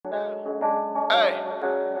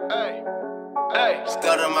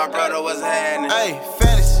Still to my brother, what's happening? Hey,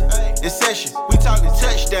 fantasy, this session. We talking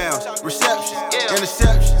touchdowns, receptions,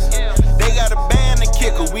 interceptions. They got a band to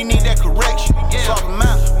kicker, we need that correction. Swap them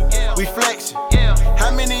out, we flexing.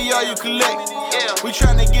 How many of y'all you collect? We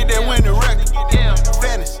trying to get that winning record.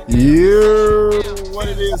 Fantasy. Yeah, what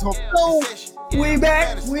it is, hope. We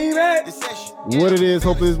back. What it is,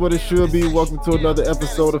 hope is what it should be. Welcome to another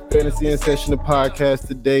episode of Fantasy in Session, the podcast.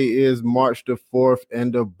 Today is March the 4th,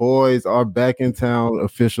 and the boys are back in town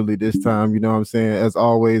officially this time. You know what I'm saying? As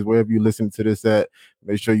always, wherever you listen to this at,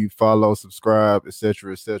 make sure you follow, subscribe,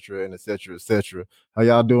 etc., and etc. How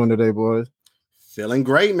y'all doing today, boys? Feeling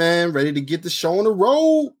great, man. Ready to get the show on the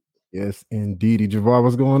road. Yes, indeedy. Javar,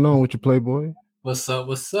 what's going on with your Playboy? What's up?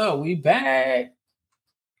 We back.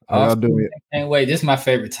 How y'all doing? Can't wait. This is my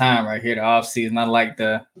favorite time right here, the off season. I like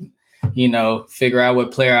to, figure out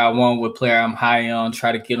what player I want, what player I'm high on,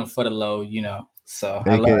 try to get them for the low, So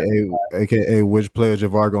AKA which player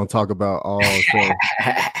Javar gonna talk about all show.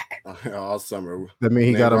 All summer. That means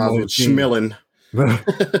he got him on Schmilling.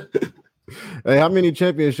 Hey, how many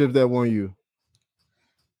championships that won you?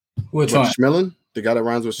 Which one? Schmilling? The guy that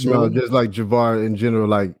rhymes with Schmilling? No, just like Javar in general,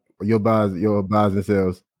 like your buys and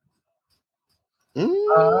sells.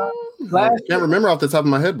 I can't remember off the top of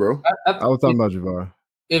my head, bro. I was talking about Javar.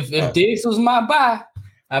 If Diggs was my buy,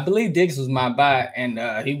 I believe Diggs was my buy, and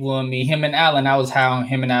he won me. Him and Allen, I was high on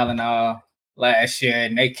him and Allen last year,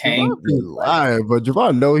 and they came. Lying, but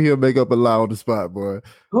Javar know he'll make up a lie on the spot, boy.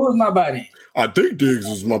 Who was my buddy? I think Diggs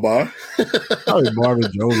was my buy. Probably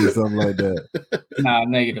Marvin Jones or something like that. Nah,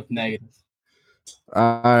 negative.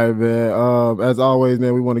 All right, man. As always,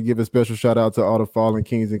 man, we want to give a special shout out to all the fallen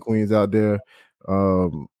kings and queens out there.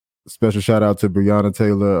 Special shout out to Breonna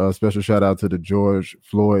Taylor. Special shout out to the George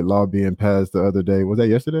Floyd law being passed the other day. Was that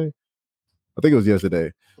yesterday? I think it was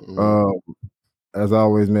yesterday. As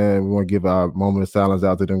always, man, we want to give our moment of silence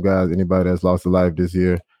out to them guys. Anybody that's lost a life this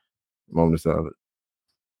year, moment of silence.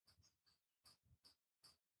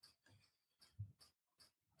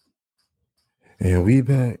 And we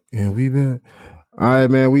back. All right,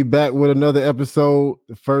 man. We back with another episode.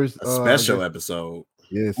 The first special episode.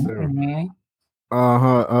 Yes, sir. Mm-hmm.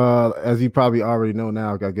 As you probably already know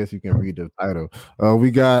now, I guess you can read the title.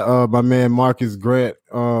 We got my man Marcus Grant,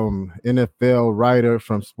 NFL writer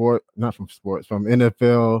from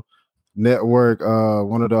NFL Network,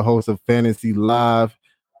 one of the hosts of Fantasy Live.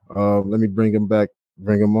 Let me bring him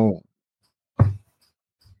on.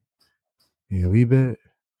 Yeah, we bet.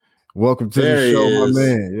 Welcome to the show, my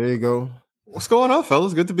man. There you go. What's going on,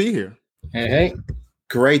 fellas? Good to be here. Hey.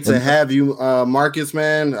 Great to have you, Marcus,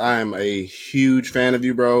 man. I'm a huge fan of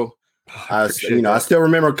you, bro. I still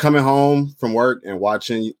remember coming home from work and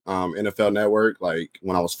watching NFL Network, like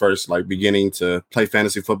when I was first beginning to play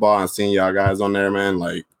fantasy football and seeing y'all guys on there, man.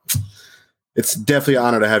 Like, it's definitely an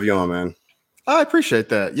honor to have you on, man. I appreciate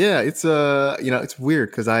that. Yeah, it's it's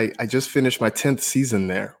weird because I just finished my 10th season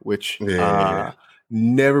there, which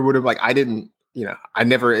never would have I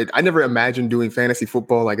never imagined doing fantasy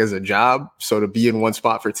football as a job. So to be in one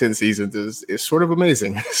spot for 10 seasons is sort of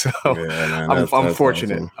amazing. So man, I'm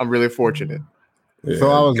fortunate. Awesome. I'm really fortunate. Yeah, so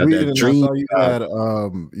I was reading and I saw you had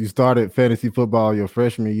you started fantasy football your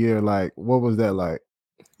freshman year. Like, what was that like?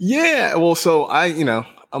 Yeah, well, so I'm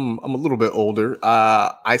a little bit older.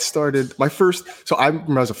 I started I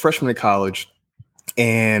remember I was a freshman in college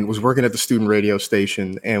and was working at the student radio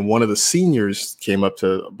station, and one of the seniors came up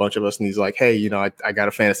to a bunch of us and he's like, hey, I got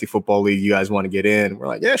a fantasy football league. You guys want to get in? And we're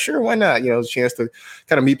like, yeah, sure. Why not? It's a chance to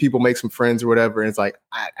kind of meet people, make some friends or whatever. And it's like,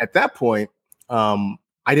 at that point, I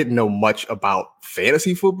didn't know much about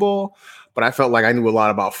fantasy football, but I felt like I knew a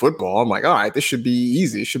lot about football. I'm like, all right, this should be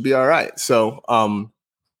easy. It should be all right. So,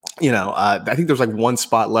 I think there's one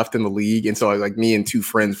spot left in the league. And so me and two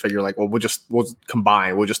friends figure well, we'll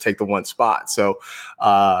combine. We'll just take the one spot. So,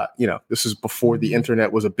 this is before the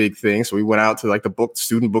internet was a big thing. So we went out to the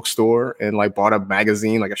student bookstore and bought a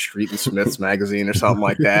magazine, a Street and Smith's magazine or something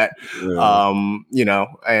like that.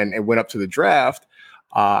 And went up to the draft.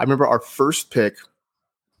 I remember our first pick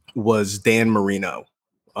was Dan Marino.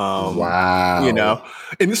 Wow.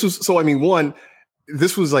 And this was,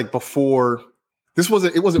 this was before.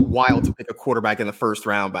 It wasn't wild to pick a quarterback in the first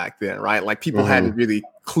round back then, right? People hadn't really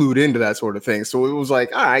clued into that sort of thing. So it was all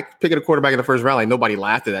right, picking a quarterback in the first round, nobody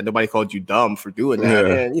laughed at that. Nobody called you dumb for doing that.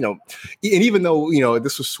 Yeah. And, and even though,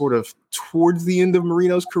 this was sort of towards the end of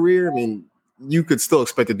Marino's career, you could still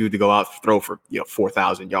expect the dude to go out and throw for,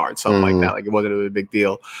 4,000 yards, something like that. It wasn't a really big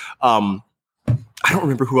deal. I don't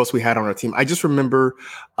remember who else we had on our team. I just remember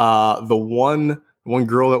the one one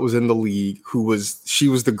girl that was in the league she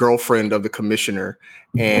was the girlfriend of the commissioner,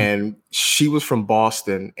 and she was from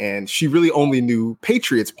Boston, and she really only knew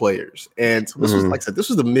Patriots players. And this was, like I said, this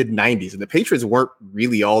was the mid 90s, and the Patriots weren't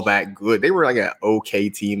really all that good. They were like an okay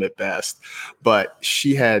team at best, but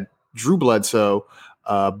she had Drew Bledsoe,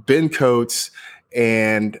 Ben Coates,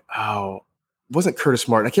 and it wasn't Curtis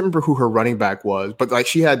Martin. I can't remember who her running back was, but like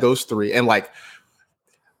she had those three, and like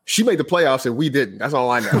she made the playoffs and we didn't. That's all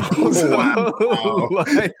I know. Wow.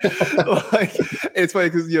 like, it's funny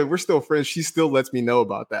because we're still friends. She still lets me know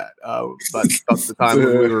about that. But at the time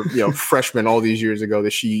when we were freshmen all these years ago, that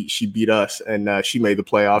she beat us and she made the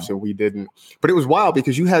playoffs and we didn't. But it was wild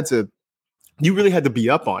because you really had to be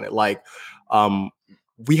up on it. Like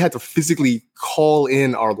we had to physically call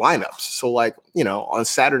in our lineups. So like on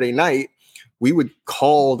Saturday night we would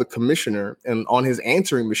call the commissioner and on his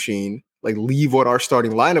answering machine, like leave what our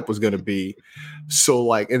starting lineup was going to be. So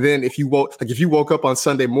like, and then if you woke up on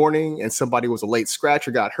Sunday morning and somebody was a late scratch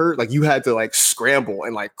or got hurt, like you had to like scramble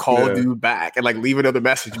and like call a dude back and like leave another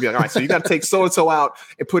message. Be like, all right, so you got to take so-and-so out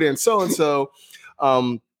and put in so-and-so.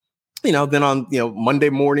 Then on, Monday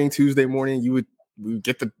morning, Tuesday morning, we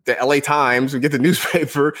get the LA Times, we get the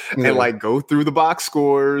newspaper and like go through the box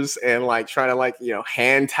scores and like try to like,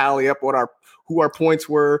 hand tally up who our points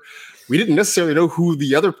were. We didn't necessarily know who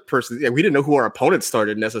the other person. Yeah, we didn't know who our opponent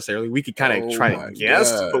started necessarily. We could kind of try to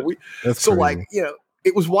guess, but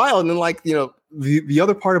it was wild. And then like the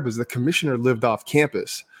other part of it is the commissioner lived off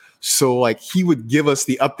campus, so like he would give us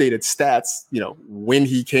the updated stats, when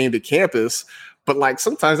he came to campus. But like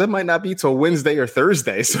sometimes that might not be till Wednesday or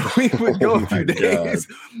Thursday, so we would go a few days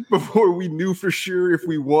before we knew for sure if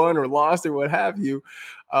we won or lost or what have you.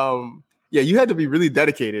 Yeah, you had to be really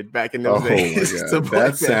dedicated back in those days.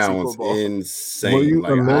 That sounds insane. Were you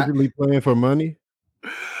allegedly playing for money?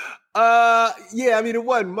 Yeah, I mean, it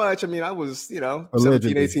wasn't much. I mean, I was,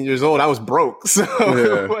 17, 18 years old. I was broke. So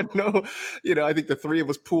I think the three of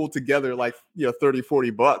us pooled together like,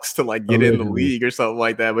 $30-$40 to like get in the league or something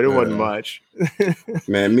like that, but it wasn't much.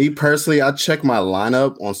 Man, me personally, I check my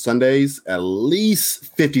lineup on Sundays at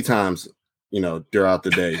least 50 times. Throughout the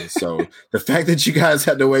day. So the fact that you guys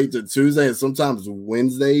had to wait till Tuesday and sometimes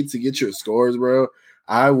Wednesday to get your scores, bro,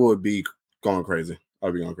 I would be going crazy.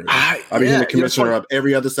 I'd be going crazy. I'd be hitting the commissioner up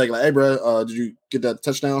every other second. Like, hey, bro, did you get that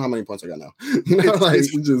touchdown? How many points I got now?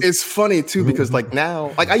 It's funny too because like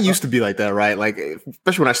now, like I used to be like that, right? Like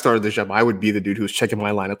especially when I started this job, I would be the dude who was checking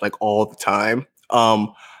my lineup like all the time.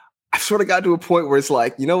 I sort of got to a point where it's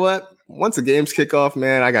like, you know what? Once the games kick off,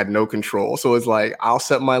 man, I got no control. So it's like I'll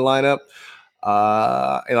set my lineup.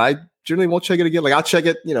 And I generally won't check it again. Like I'll check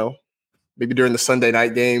it, maybe during the Sunday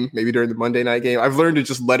night game, maybe during the Monday night game. I've learned to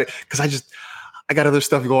just let it because I got other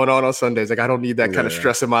stuff going on Sundays. Like I don't need that kind of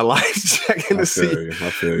stress in my life checking to see,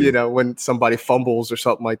 when somebody fumbles or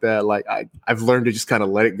something like that. Like I've learned to just kind of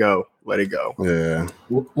let it go. Yeah.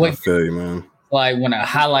 Wait, I feel you, man. Like when a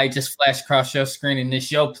highlight just flashed across your screen and it's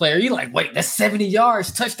your player, you're like, wait, that's 70 yards,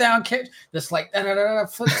 touchdown catch. That's like, you gotta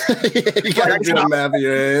get a map in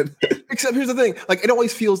your head. Except here's the thing, like it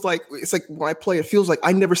always feels like it's like when I play, it feels like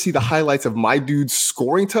I never see the highlights of my dude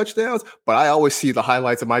scoring touchdowns, but I always see the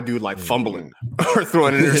highlights of my dude like fumbling or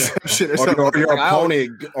throwing an interception or something. Or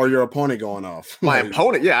your opponent going off. My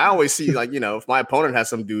opponent, I always see like if my opponent has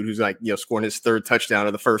some dude who's like scoring his third touchdown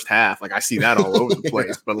in the first half, like I see that all over the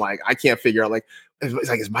place. But like I can't figure out like it's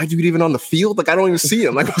like, is my dude even on the field? Like I don't even see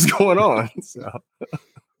him. Like what's going on? So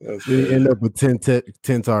you end up with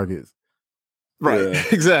 10 targets. Right,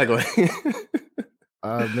 exactly.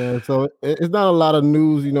 Man, so it's not a lot of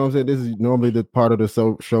news, you know what I'm saying? This is normally the part of the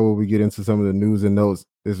show where we get into some of the news and notes.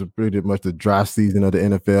 This is pretty much the dry season of the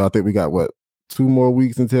NFL. I think we got 2 more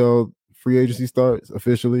weeks until free agency starts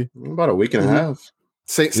officially. About a week and a half.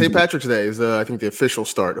 St. Patrick's Day is I think the official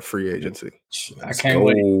start of free agency. I can't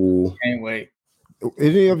wait.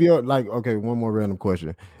 Any of your one more random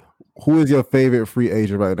question. Who is your favorite free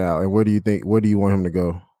agent right now, and where do you want him to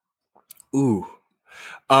go? Ooh,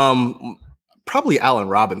 probably Allen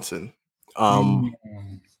Robinson.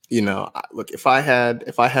 Look, if I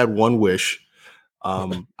had one wish,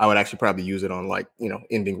 I would actually probably use it on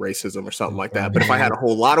ending racism or something like that. But if I had a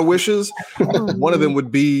whole lot of wishes, one of them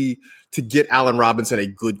would be to get Allen Robinson a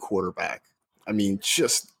good quarterback.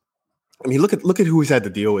 Look at who he's had to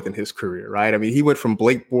deal with in his career, right? I mean, he went from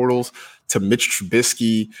Blake Bortles to Mitch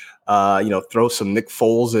Trubisky, throw some Nick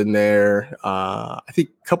Foles in there. I think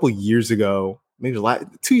a couple of years ago, maybe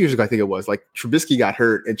 2 years ago, I think it was, like Trubisky got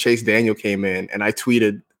hurt and Chase Daniel came in, and I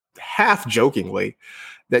tweeted half jokingly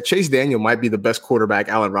that Chase Daniel might be the best quarterback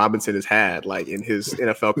Allen Robinson has had like in his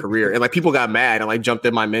NFL career. And like people got mad and like jumped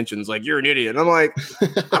in my mentions like, you're an idiot. And I'm like,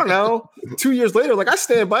 I don't know. 2 years later, like I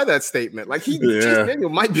stand by that statement. Like Chase Daniel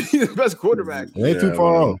might be the best quarterback. Ain't too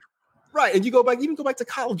far off. Right. And you go back to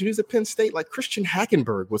college, and he's at Penn State, like Christian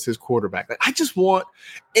Hackenberg was his quarterback. Like I just want,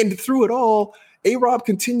 and through it all, A-Rob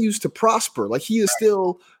continues to prosper. Like he is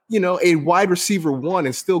still, a wide receiver one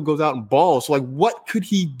and still goes out and balls. So like what could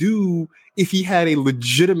he do if he had a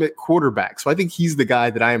legitimate quarterback? So I think he's the guy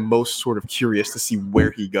that I am most sort of curious to see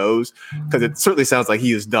where he goes, because it certainly sounds like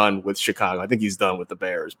he is done with Chicago. I think he's done with the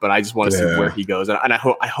Bears, but I just want to see where he goes. And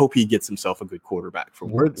I hope he gets himself a good quarterback for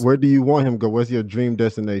once. Where do you want him to go? Where's your dream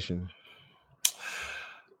destination?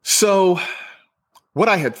 So what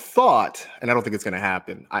I had thought, and I don't think it's going to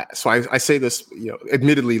happen. I say this,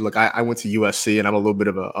 admittedly, look, I went to USC and I'm a little bit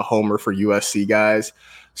of a homer for USC guys.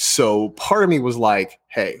 So part of me was like,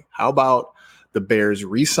 hey, how about the Bears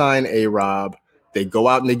re-sign A-Rob? They go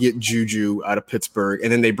out and they get Juju out of Pittsburgh,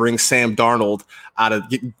 and then they bring Sam Darnold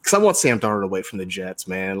because I want Sam Darnold away from the Jets,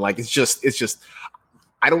 man. Like it's just.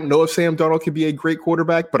 I don't know if Sam Darnold could be a great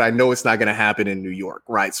quarterback, but I know it's not going to happen in New York,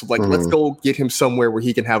 right? So, let's go get him somewhere where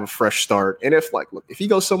he can have a fresh start. And if he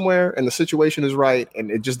goes somewhere and the situation is right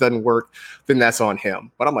and it just doesn't work, then that's on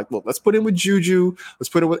him. But I'm like, look, let's put him with Juju. Let's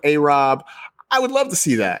put him with A-Rob. I would love to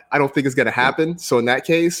see that. I don't think it's going to happen. So in that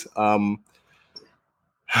case, I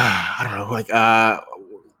don't know,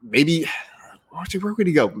 maybe where could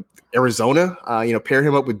he go? Arizona, pair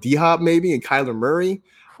him up with D-Hop maybe and Kyler Murray.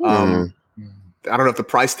 I don't know if the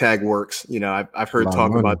price tag works. I've heard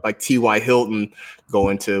talk about like T.Y. Hilton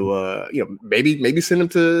going to, maybe send him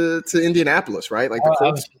to Indianapolis, right? Like I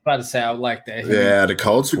was about to say I would like that. Yeah, the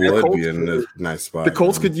Colts would be in a nice spot. The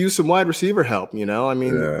Colts could use some wide receiver help. They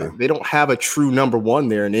don't have a true number one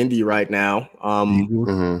there in Indy right now.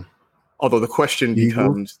 Although the question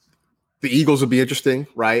becomes, the Eagles would be interesting,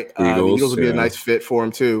 right? The Eagles would be a nice fit for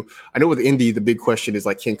him too. I know with Indy, the big question is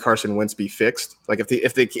like, can Carson Wentz be fixed? Like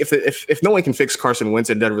if no one can fix Carson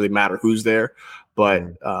Wentz, it doesn't really matter who's there. But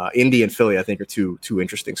Indy and Philly, I think, are two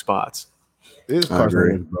interesting spots. Is Carson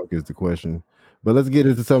Wentz broke is the question. But let's get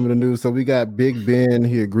into some of the news. So we got Big Ben.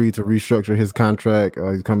 He agreed to restructure his contract.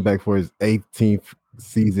 He's coming back for his 18th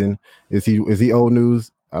season. Is he old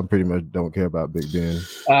news? I pretty much don't care about Big Ben.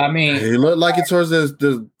 He looked like it towards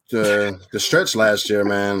the stretch last year,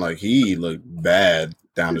 man. Like he looked bad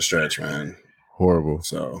down the stretch, man. Horrible.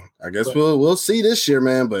 So I guess we'll see this year,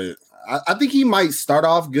 man. But I think he might start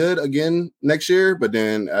off good again next year, but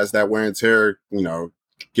then as that wear and tear,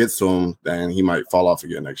 gets to him, then he might fall off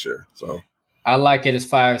again next year. So I like it as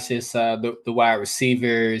far as his the wide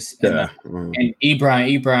receivers and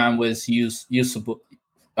Ebron was usable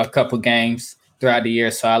a couple games throughout the year,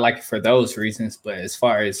 so I like it for those reasons. But as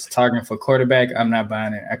far as targeting for quarterback, I'm not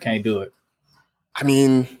buying it. I can't do it. I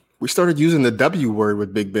mean, we started using the W word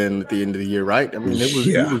with Big Ben at the end of the year, right? I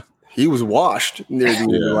mean, he was washed near the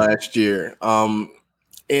end of last year.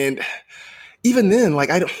 And even then,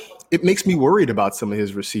 it makes me worried about some of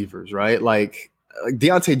his receivers, right? Like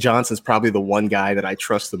Deontay Johnson's probably the one guy that I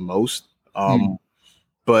trust the most.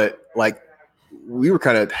 But like we were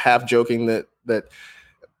kind of half joking that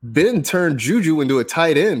Ben turned Juju into a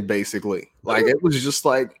tight end, basically. Like it was just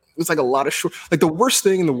like a lot of short. Like the worst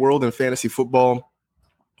thing in the world in fantasy football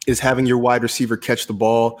is having your wide receiver catch the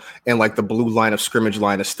ball and like the blue line of scrimmage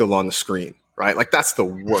line is still on the screen, right? Like that's the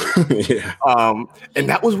worst. And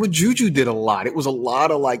that was what Juju did a lot. It was a lot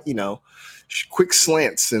of like, quick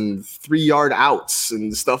slants and 3-yard outs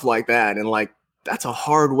and stuff like that. And like, that's a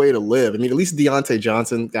hard way to live. I mean, at least Deontay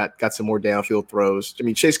Johnson got some more downfield throws. I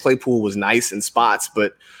mean, Chase Claypool was nice in spots,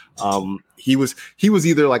 but he was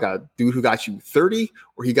either like a dude who got you 30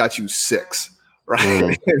 or he got you 6,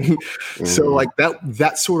 right? So like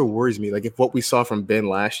that sort of worries me. Like if what we saw from Ben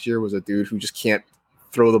last year was a dude who just can't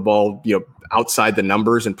throw the ball, outside the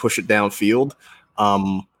numbers and push it downfield,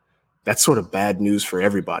 that's sort of bad news for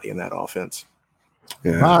everybody in that offense.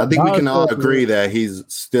 Yeah, I think we can all agree that he's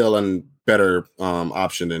still a better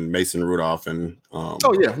option than Mason Rudolph and and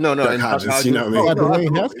Hodges, you know what I mean?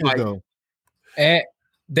 Dwayne Haskins though. And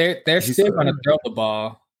they're still going to throw the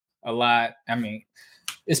ball a lot. I mean,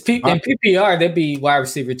 it's in PPR they'd be wide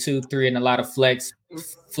receiver 2, 3, and a lot of flex.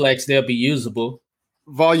 They'll be usable.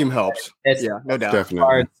 Volume helps. No doubt.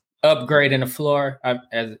 Definitely. Upgrading the floor. I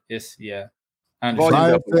understand.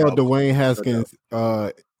 Dwayne Haskins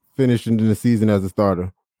finishing the season as a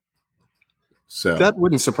starter. So that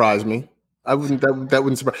wouldn't surprise me. I wouldn't. That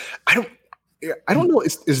wouldn't surprise. I don't know.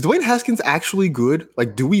 Is Dwayne Haskins actually good?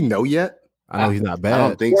 Like, do we know yet? I know he's not bad. I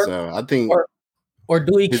don't think so. I think Or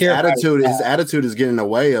do he care? His attitude is getting in the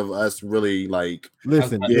way of us really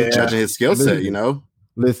judging his skill set. You know.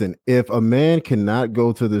 Listen, if a man cannot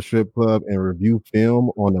go to the strip club and review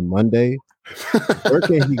film on a Monday, where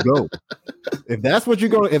can he go? If that's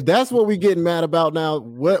what we're getting mad about now,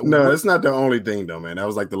 what? No, it's not the only thing though, man. That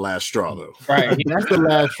was like the last straw though. Right, that's the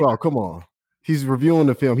last straw. Come on, he's reviewing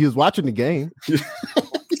the film. He was watching the game.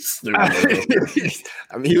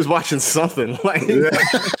 I mean, he was watching something like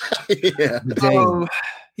he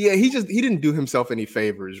didn't do himself any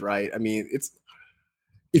favors, right? I mean, it's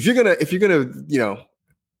if you're gonna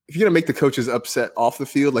make the coaches upset off the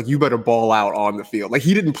field, like you better ball out on the field. Like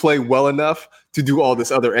he didn't play well enough to do all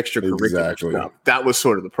this other extracurricular stuff. That was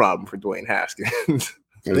sort of the problem for Dwayne Haskins.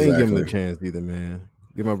 They didn't give him the chance either, man.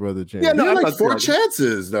 Give my brother a chance. Yeah, no, he had like 4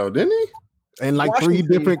 chances though, didn't he? And like Washington,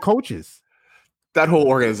 3 different coaches. That whole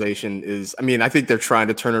organization is. I mean, I think they're trying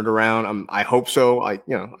to turn it around. I hope so. I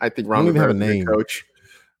think Ron Rivera is a good coach.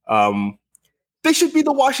 They should be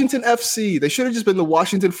the Washington FC. They should have just been the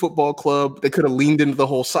Washington Football Club. They could have leaned into the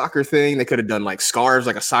whole soccer thing. They could have done like scarves,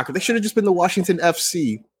 like a soccer. They should have just been the Washington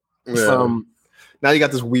FC. Yeah. Now you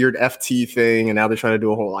got this weird FT thing, and now they're trying to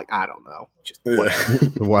do a whole I don't know. Just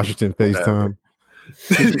the Washington FaceTime.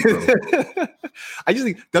 I just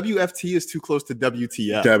think WFT is too close to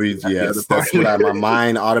WTF. WTF. That's what my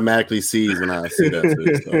mind automatically sees when I see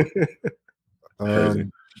that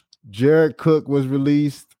too. Jared Cook was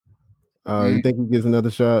released. You think he gets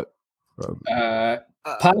another shot?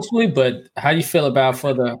 Possibly, but how do you feel about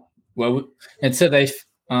until they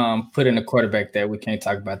put in a quarterback that we can't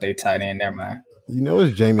talk about their tight end? Never mind.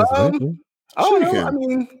 It's Jameis Winston. I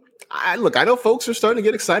mean, I know folks are starting to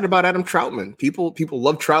get excited about Adam Troutman. People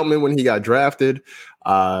love Troutman when he got drafted.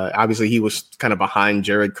 Obviously, he was kind of behind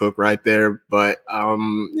Jared Cook right there. But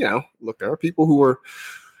look, there are people who are.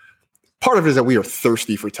 Part of it is that we are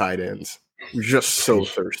thirsty for tight ends. We're just so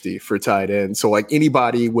thirsty for tight ends. So like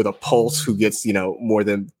anybody with a pulse who gets more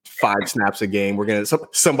than 5 snaps a game,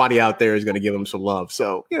 somebody out there is gonna give him some love.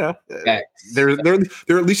 So there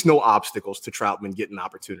are at least no obstacles to Troutman getting an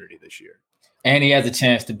opportunity this year. And he has a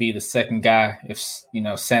chance to be the second guy if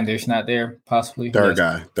Sanders not there, possibly. Third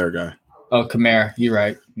guy. Oh, Kamara, you're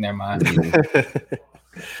right. Never mind.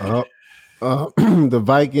 The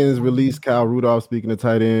Vikings released Kyle Rudolph. Speaking of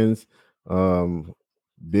tight ends,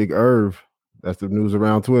 Big Irv. That's the news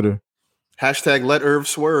around Twitter. Hashtag let Irv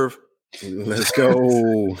swerve. Let's go.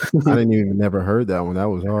 I didn't even never heard that one. That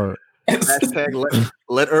was hard. Hashtag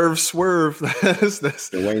let Irv swerve.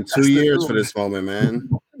 Been waiting 2 years for this moment, man.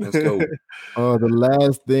 Let's go. The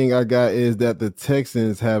last thing I got is that the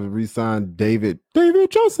Texans have re-signed David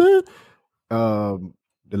Johnson. To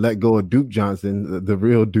let go of Duke Johnson, the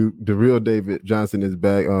real David Johnson is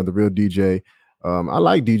back. The real DJ. I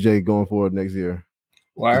like DJ going forward next year.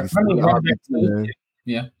 Why?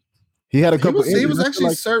 Yeah, he had a couple. He was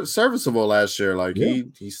actually serviceable last year. Like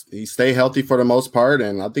he stayed healthy for the most part,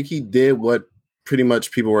 and I think he did what pretty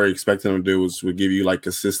much people were expecting him to do, would give you like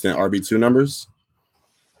consistent RB2 numbers.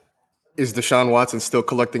 Is Deshaun Watson still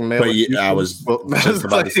collecting mail? But I was just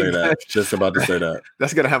about to say that. Just about to say that.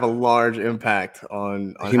 That's going to have a large impact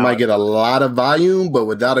on he might get a lot of volume, but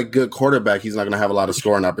without a good quarterback, he's not going to have a lot of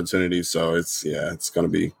scoring opportunities. So it's going to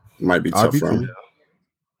be might be tough for him.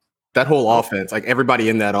 That whole offense, like everybody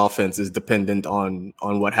in that offense, is dependent on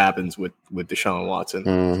what happens with Deshaun Watson.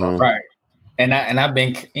 Mm-hmm. Right. And I've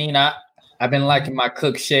been I've been liking my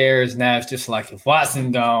Cook shares. Now it's just like if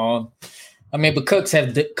Watson gone. I mean, but Cook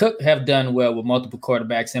have done well with multiple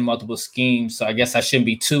quarterbacks and multiple schemes, so I guess I shouldn't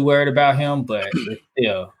be too worried about him. But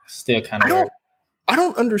it's still kind of. I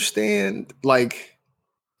don't understand. Like,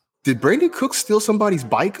 did Brandon Cook steal somebody's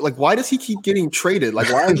bike? Like, why does he keep getting traded?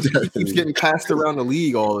 Like, why does he keep getting passed around the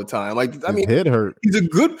league all the time? Like, I mean, head hurt. He's a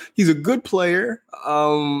good player.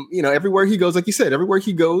 Everywhere he goes, like you said, everywhere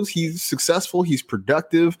he goes, he's successful. He's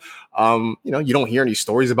productive. You don't hear any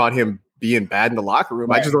stories about him being bad in the locker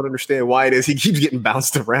room. Right. I just don't understand why it is he keeps getting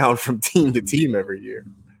bounced around from team to team every year.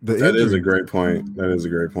 That is a great point.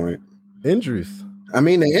 Injuries. I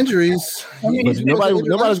mean, the injuries.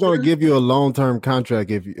 Nobody's going to give you a long-term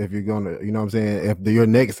contract if you're going to, you know what I'm saying? If your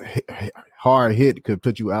next hard hit could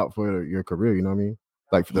put you out for your career, you know what I mean?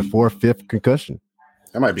 Like for the 4th, 5th concussion.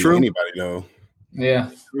 That might be anybody though.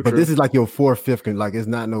 Yeah. But this is like your 4th, 5th, like it's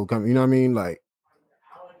not no, you know what I mean? Like,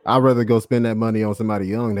 I'd rather go spend that money on somebody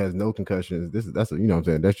young that has no concussions. That's you know what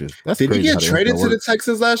I'm saying. That's Did he get traded to the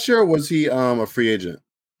Texans last year, or was he a free agent?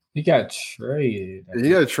 He got traded. He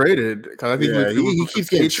got traded. I think he keeps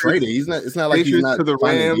getting traded. It's not like he's not to the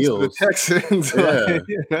Rams, to the Texans.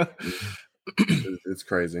 Yeah. It's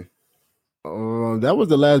crazy. That was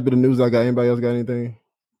the last bit of news I got. Anybody else got anything?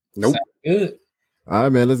 Nope. Good. All right,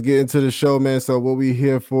 man. Let's get into the show, man. So what we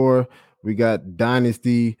here for? We got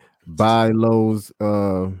Dynasty, buy lows,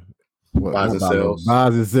 buys and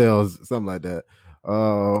sells, something like that.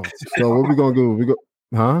 So what we gonna do? We go,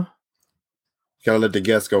 huh? Gotta let the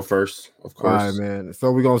guests go first, of course. All right, man.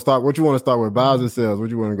 So we're gonna start. What you want to start with? Buys and sells?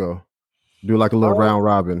 What you want to go? Do like a little round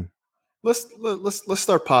robin. Let's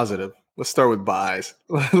start positive. Let's start with buys.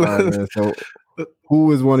 All right, man. So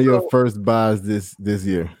who is one of your first buys this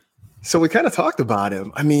year? So we kind of talked about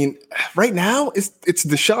him. I mean, right now it's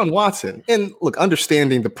Deshaun Watson. And look,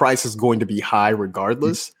 understanding the price is going to be high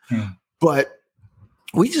regardless, but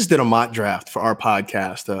we just did a mock draft for our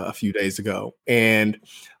podcast a few days ago. And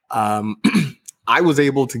I was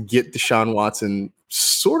able to get Deshaun Watson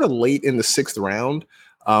sort of late in the 6th round.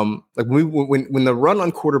 Like when the run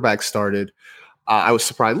on quarterback started, I was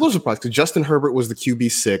surprised, a little surprised, because Justin Herbert was the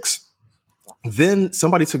QB6. Then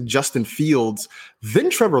somebody took Justin Fields,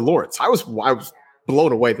 then Trevor Lawrence. I was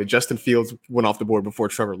blown away that Justin Fields went off the board before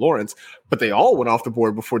Trevor Lawrence, but they all went off the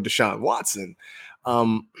board before Deshaun Watson.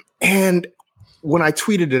 And when I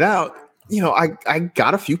tweeted it out, I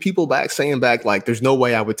got a few people saying like, there's no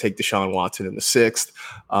way I would take Deshaun Watson in the 6th.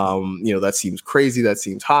 That seems crazy. That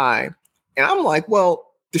seems high. And I'm like,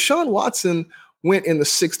 well, Deshaun Watson went in the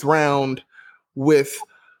 6th round with,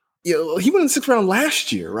 he went in the 6th round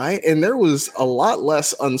last year, right? And there was a lot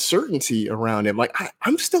less uncertainty around him. Like,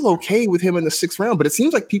 I'm still okay with him in the 6th round, but it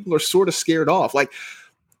seems like people are sort of scared off. Like,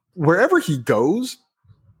 wherever he goes,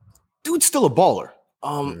 dude's still a baller.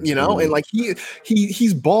 And like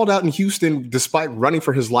he's balled out in Houston despite running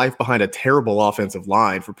for his life behind a terrible offensive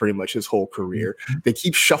line for pretty much his whole career. They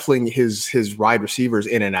keep shuffling his wide receivers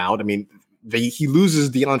in and out. I mean, he loses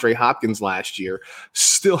DeAndre Hopkins last year,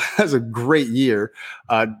 still has a great year,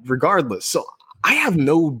 regardless. So I have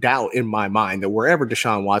no doubt in my mind that wherever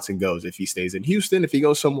Deshaun Watson goes, if he stays in Houston, if he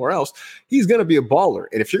goes somewhere else, he's going to be a baller.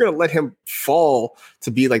 And if you're going to let him fall to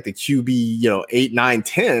be like the QB, 8, 9,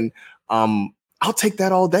 10, I'll take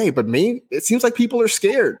that all day. But it seems like people are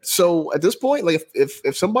scared. So at this point, like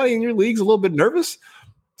if somebody in your league's a little bit nervous,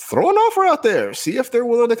 throw an offer out there. See if they're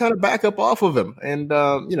willing to kind of back up off of him, and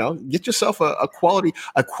get yourself a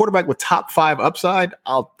quarterback with top 5 upside.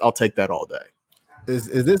 I'll take that all day.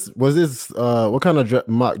 Was this what kind of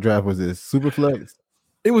mock draft was this? Superflex?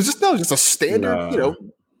 It was just a standard,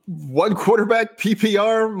 one quarterback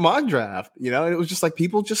PPR mock draft. And it was just like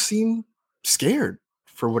people just seem scared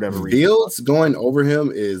for whatever reason. Fields going over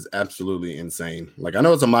him is absolutely insane. Like, I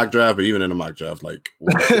know it's a mock draft, but even in a mock draft, like,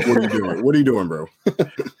 what are you doing? What are you doing, bro?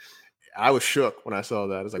 I was shook when I saw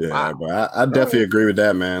that. I was like, wow. But I definitely agree with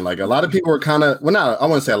that, man. Like, a lot of people were kind of, I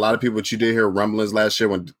wouldn't say a lot of people, but you did hear rumblings last year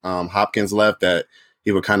when Hopkins left that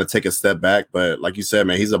he would kind of take a step back. But like you said,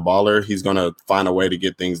 man, he's a baller. He's going to find a way to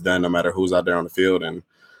get things done no matter who's out there on the field. And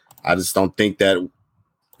I just don't think that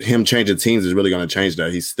him changing teams is really going to change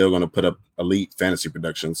that. He's still going to put up elite fantasy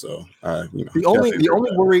production. So, the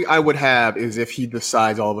only worry I would have is if he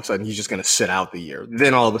decides all of a sudden he's just going to sit out the year.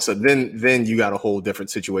 Then all of a sudden, then you got a whole different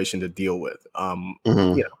situation to deal with. I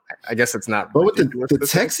guess it's not. But with the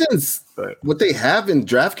Texans, what they have in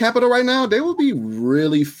draft capital right now, they will be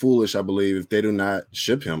really foolish, I believe, if they do not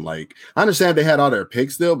ship him. Like, I understand they had all their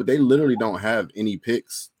picks still, but they literally don't have any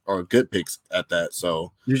picks or good picks at that.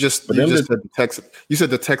 So you said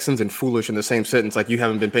the Texans and foolish in the same sentence, like you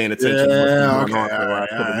haven't been paying attention. Yeah,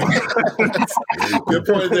 good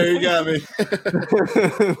point there. You got me.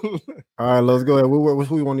 All right, let's go ahead. What's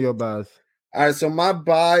one of your buys? All right, so my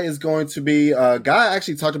buy is going to be a guy I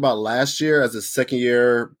actually talked about last year as a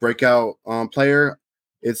second-year breakout player.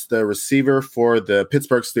 It's the receiver for the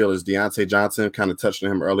Pittsburgh Steelers, Deontay Johnson. Kind of touched on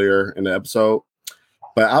him earlier in the episode.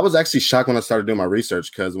 But I was actually shocked when I started doing my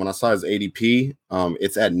research because when I saw his ADP,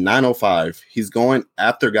 it's at 905. He's going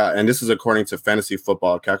after guys, and this is according to Fantasy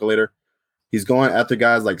Football Calculator. He's going after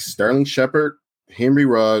guys like Sterling Shepard, Henry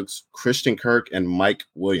Ruggs, Christian Kirk, and Mike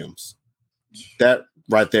Williams. That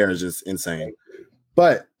right there is just insane.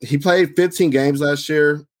 But he played 15 games last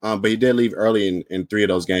year, but he did leave early in 3 of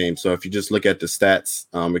those games. So if you just look at the stats,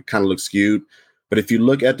 it kind of looks skewed. But if you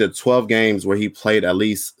look at the 12 games where he played at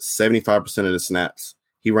least 75% of the snaps,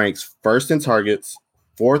 he ranks 1st in targets,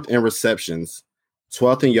 4th in receptions,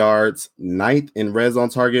 12th in yards, 9th in red zone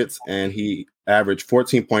targets, and he averaged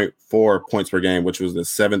 14.4 points per game, which was the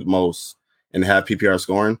 7th most in half PPR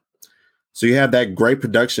scoring. So you have that great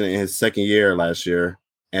production in his second year last year,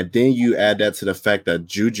 and then you add that to the fact that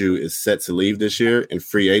Juju is set to leave this year in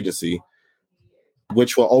free agency,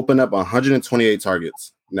 which will open up 128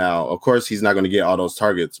 targets. Now, of course, he's not going to get all those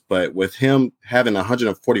targets, but with him having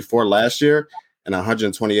 144 last year, and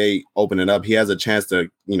 128 opening up, he has a chance to,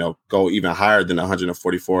 go even higher than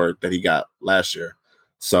 144 that he got last year.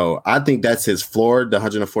 So I think that's his floor, the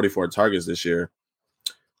 144 targets this year.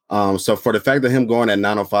 So for the fact that him going at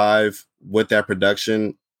 905 with that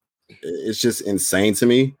production, it's just insane to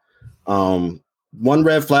me. One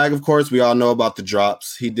red flag, of course, we all know about the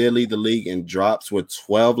drops. He did lead the league in drops with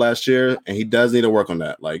 12 last year, and he does need to work on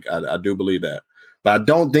that. Like, I do believe that. But I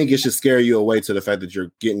don't think it should scare you away to the fact that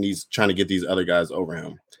you're trying to get these other guys over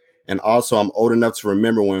him. And also, I'm old enough to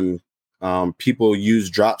remember when people use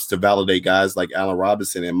drops to validate guys like Allen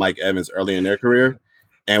Robinson and Mike Evans early in their career.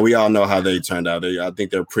 And we all know how they turned out. I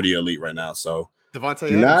think they're pretty elite right now. So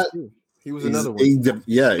Devontae Adams, too. He was another one.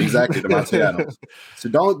 Yeah, exactly. Devontae Adams. So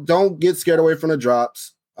don't get scared away from the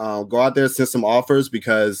drops. Go out there, send some offers,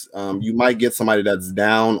 because you might get somebody that's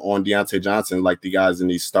down on Deontay Johnson, like the guys in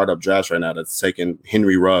these startup drafts right now that's taking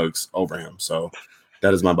Henry Ruggs over him. So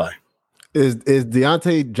that is my buy. Is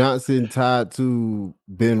Deontay Johnson tied to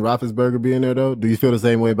Ben Roethlisberger being there, though? Do you feel the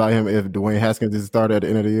same way about him if Dwayne Haskins is started at the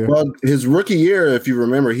end of the year? Well, his rookie year, if you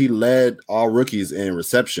remember, he led all rookies in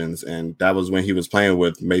receptions, and that was when he was playing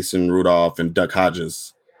with Mason Rudolph and Duck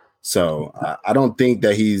Hodges. So I don't think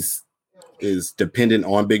that is dependent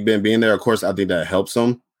on Big Ben being there. Of course, I think that helps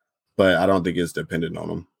him, but I don't think it's dependent on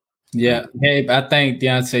him. Yeah, Gabe, I think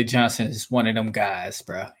Deontay Johnson is one of them guys,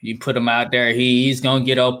 bro. You put him out there, he's gonna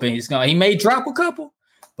get open. He may drop a couple,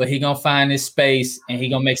 but he gonna find his space and he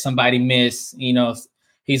gonna make somebody miss.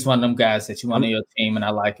 He's one of them guys that you want on your team, and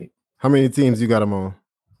I like it. How many teams you got him on?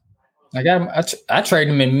 I got him. I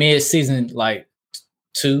traded him in mid-season, like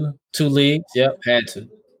two leagues. Yep, had to.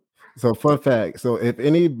 So fun fact. So if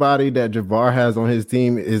anybody that Javar has on his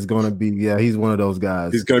team is going to be, he's one of those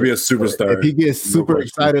guys. He's going to be a superstar. If he gets super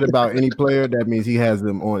excited about any player, that means he has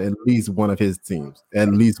them on at least one of his teams.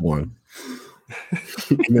 At least one.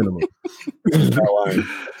 Minimum. Go ahead.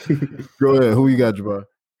 Who you got, Javar?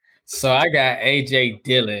 So I got AJ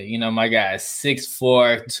Dillon. My guy is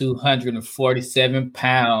 6'4", 247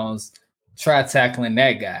 pounds. Try tackling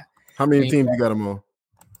that guy. How many teams you got him on?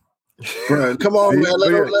 Bro, come on, man.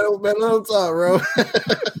 Let him talk, bro.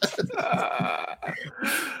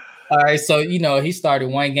 All right, so he started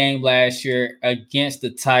one game last year against the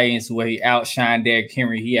Titans where he outshined Derrick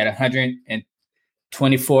Henry. He had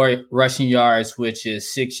 124 rushing yards, which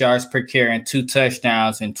is 6 yards per carry, and 2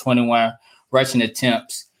 touchdowns and 21 rushing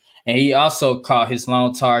attempts. And he also caught his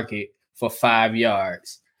lone target for 5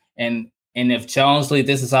 yards. And if Jones leaves,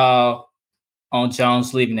 this is all on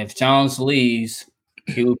Jones leaving. If Jones leaves,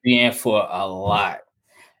 he will be in for a lot.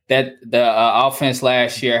 That the offense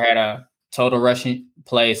last year had a total rushing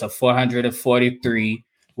plays of 443,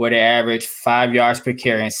 where they averaged 5 yards per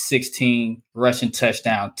carry and 16 rushing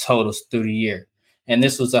touchdown totals through the year. And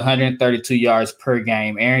this was 132 yards per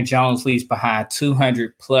game. Aaron Jones leaves behind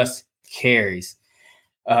 200 plus carries.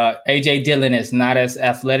 AJ Dillon is not as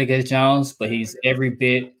athletic as Jones, but he's every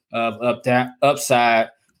bit of upside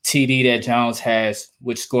TD that Jones has,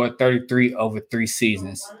 which scored 33 over 3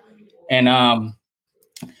 seasons. And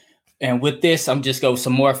with this, I'm just going with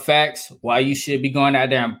some more facts why you should be going out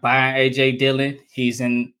there and buying AJ Dillon. He's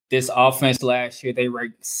in this offense last year. They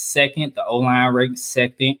ranked second. The O-line ranked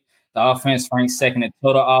second. The offense ranked second in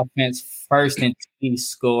total offense, first in TD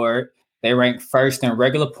scored. They ranked first in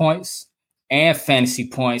regular points and fantasy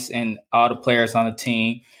points in all the players on the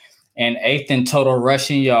team, and 8th in total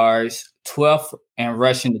rushing yards, 12th in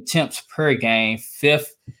rushing attempts per game, 5th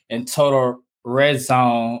in total red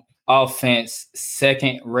zone offense,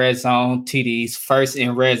 2nd red zone TDs, 1st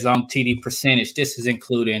in red zone TD percentage. This is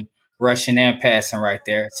including rushing and passing right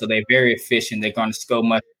there. So they're very efficient. They're going to score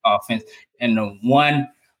much offense. And the one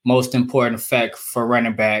most important fact for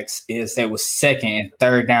running backs is they was 2nd in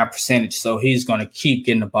 3rd down percentage. So he's going to keep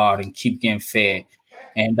getting the ball and keep getting fed.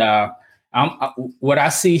 And what I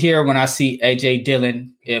see here when I see AJ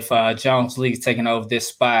Dillon, if Jones Lee's taking over this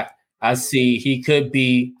spot, I see he could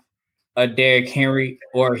be a Derrick Henry,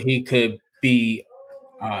 or he could be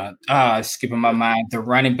skipping my mind, the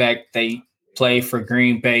running back they played for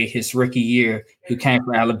Green Bay his rookie year, who came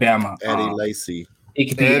from Alabama, Eddie Lacy. It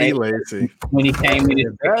could be Eddie Lacy when he came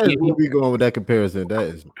in. We'll be going with that comparison. That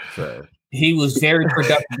is trash. He was very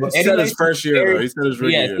productive. He said his first year, though. He said his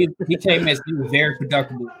rookie year. He came as he was very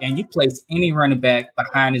productive. And you place any running back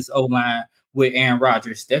behind his O-line with Aaron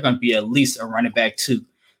Rodgers, they're going to be at least a running back too.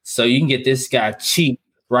 So you can get this guy cheap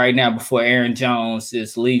right now before Aaron Jones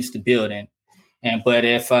leaves the building. But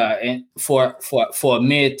if for a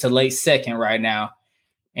mid to late second right now,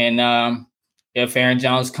 and if Aaron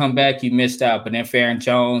Jones come back, you missed out. But if Aaron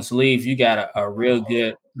Jones leaves, you got a real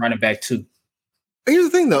good running back too. Here's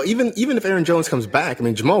the thing, though. Even if Aaron Jones comes back, I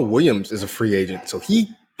mean, Jamal Williams is a free agent, so he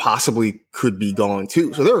possibly could be gone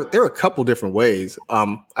too. So there are a couple different ways.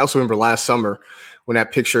 I also remember last summer when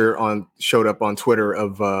that picture showed up on Twitter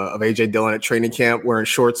of AJ Dillon at training camp wearing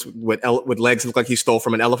shorts with legs that look like he stole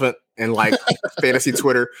from an elephant, and like fantasy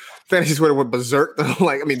Twitter went berserk.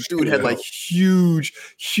 Like, I mean, dude had like huge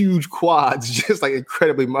quads, just like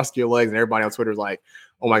incredibly muscular legs, and everybody on Twitter was like,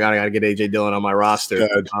 "Oh my god, I got to get AJ Dillon on my roster."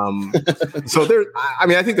 So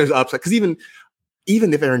I think there's upside, because even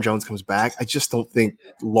if Aaron Jones comes back, I just don't think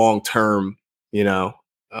long term,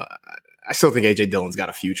 I still think AJ Dillon's got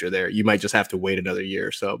a future there. You might just have to wait another year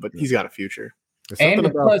or so, but he's got a future. There's something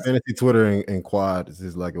about fantasy Twitter and quad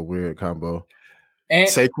is like a weird combo. And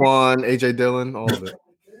Saquon, AJ Dillon, all of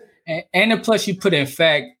it. And the plus you put in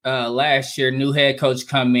fact, last year, new head coach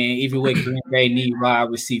come in, even with Green Bay need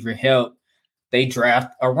wide receiver help, they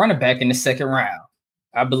draft a running back in the second round.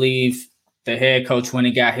 I believe the head coach went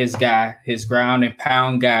and got his guy, his ground and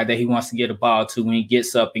pound guy that he wants to get the ball to when he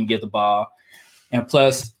gets up and get the ball. And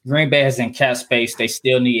plus, Green Bay has in cap space. They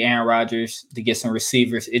still need Aaron Rodgers to get some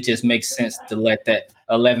receivers. It just makes sense to let that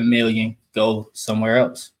 $11 million go somewhere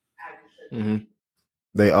else. Mm-hmm.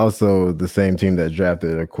 They also the same team that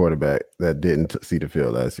drafted a quarterback that didn't see the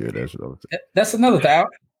field last year. That's another thing.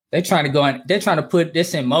 They're trying to go in. They're trying to put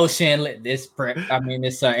this in motion. This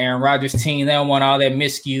Aaron Rodgers team. They don't want all that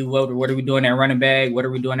miscue. What are we doing at running back? What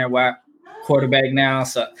are we doing at wide quarterback now?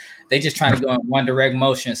 So they just trying to go in one direct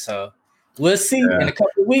motion. So we'll see in a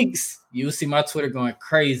couple of weeks. You'll see my Twitter going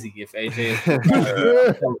crazy if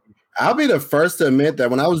AJ. I'll be the first to admit that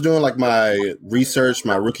when I was doing like my research,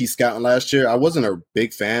 my rookie scouting last year, I wasn't a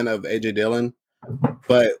big fan of AJ Dillon,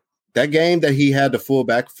 but that game that he had the full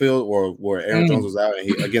backfield or where Aaron Jones was out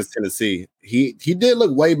and against Tennessee, he did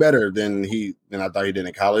look way better than I thought he did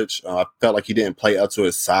in college. I felt like he didn't play up to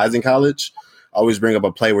his size in college. I always bring up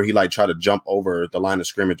a play where he like tried to jump over the line of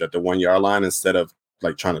scrimmage at the 1 yard line instead of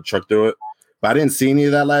like trying to truck through it. But I didn't see any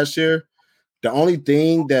of that last year. The only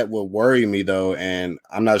thing that would worry me though, and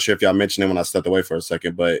I'm not sure if y'all mentioned it when I stepped away for a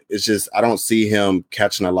second, but it's just I don't see him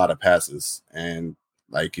catching a lot of passes. And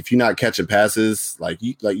like if you're not catching passes, like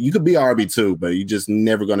you could be RB2, but you're just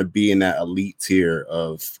never going to be in that elite tier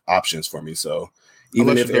of options for me. So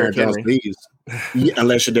even if Aaron Jones leaves,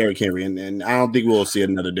 unless you're Derrick Henry, and I don't think we'll see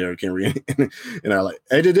another Derrick Henry. Like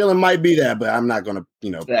AJ Dillon might be that, but I'm not going to,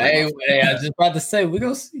 Hey, I was just about to say we're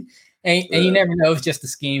gonna see. And you never know. It's just the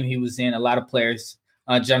scheme he was in. A lot of players,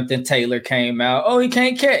 Jonathan Taylor came out. Oh, he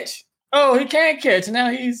can't catch. Now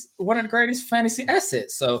he's one of the greatest fantasy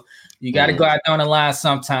assets. So you got to go out down the line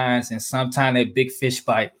sometimes, and sometimes that big fish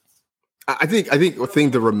bite. I think a thing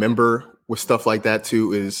to remember with stuff like that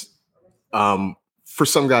too is, for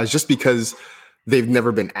some guys, just because they've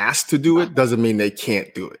never been asked to do it doesn't mean they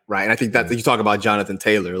can't do it, right? And I think that you talk about Jonathan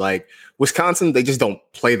Taylor, like Wisconsin, they just don't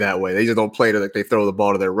play that way. They just don't play to like they throw the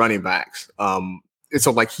ball to their running backs. And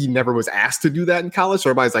so like he never was asked to do that in college. So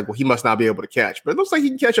everybody's like, well, he must not be able to catch. But it looks like he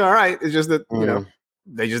can catch all right. It's just that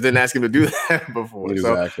they just didn't ask him to do that before.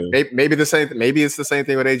 Exactly. So maybe it's the same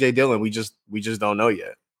thing with AJ Dillon. We just don't know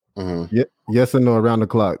yet. Mm-hmm. Yeah, yes or no around the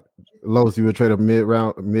clock. Los, you would trade a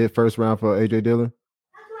mid first round for AJ Dillon?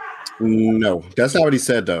 No, that's not what he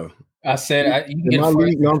said though. I said I'm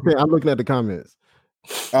looking at the comments.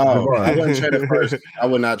 Oh, I wouldn't trade it first. I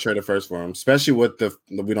would not trade it first for him, especially with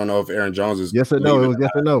we don't know if Aaron Jones is. Yes or no? It was yes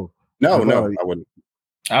or no. No, I wouldn't.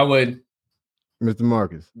 I would. Mr.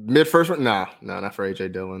 Marcus. Mid first one? Nah, not for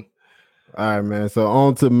AJ Dillon. All right, man. So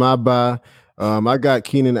on to my buy. I got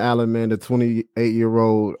Keenan Allen, man, the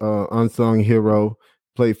 28-year-old unsung hero.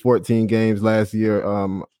 Played 14 games last year.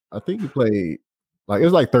 I think he played it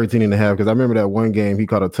was like 13 and a half because I remember that one game he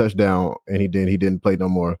caught a touchdown and he didn't play no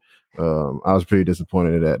more. I was pretty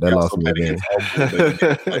disappointed in that. That lost me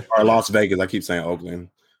that game. Or Las Vegas. I keep saying Oakland.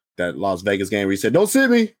 That Las Vegas game where he said, "Don't sit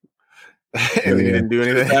me," and he didn't do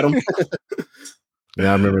anything at him.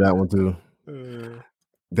 Yeah, I remember that one too.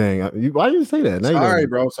 Dang, why you say that? Now sorry,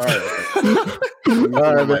 bro. Sorry.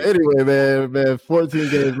 All right, but anyway, man, 14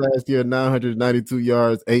 games last year, 992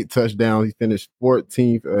 yards, 8 touchdowns. He finished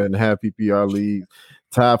 14th in half PPR leagues,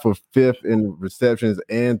 tied for 5th in receptions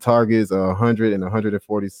and targets, 100 and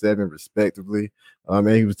 147 respectively. And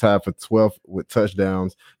he was tied for 12th with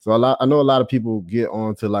touchdowns. So I know a lot of people get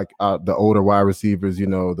on to like the older wide receivers, the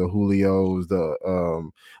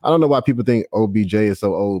Julios, I don't know why people think OBJ is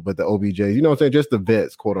so old, but the OBJs, you know what I'm saying? Just the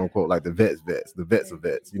vets, quote unquote, like the vets, the vets of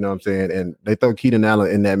vets, you know what I'm saying? And they throw Keenan Allen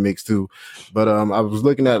in that mix too. But I was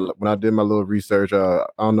looking at when I did my little research, I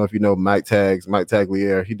don't know if you know Mike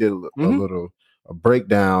Tagliere, he did a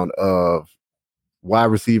breakdown of wide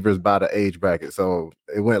receivers by the age bracket. So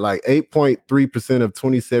it went like 8.3% of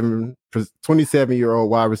 27-year-old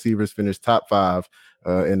wide receivers finished top 5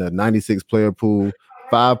 in a 96 player pool.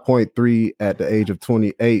 5.3 at the age of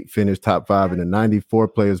 28 finished top 5 in a 94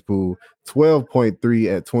 players pool.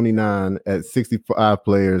 12.3 at 29 at 65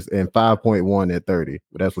 players, and 5.1 at 30.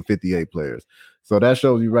 But that's for 58 players. So that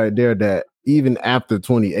shows you right there that even after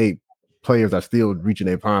 28, players are still reaching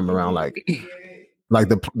their prime around like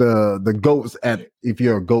the GOATs at, if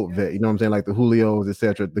you're a GOAT vet, you know what I'm saying? Like the Julios,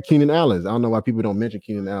 etc. The Keenan Allens. I don't know why people don't mention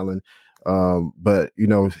Keenan Allen. But you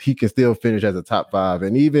know, he can still finish as a top 5,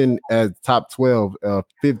 and even as top 12,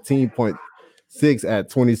 15.6 at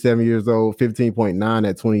 27 years old, 15.9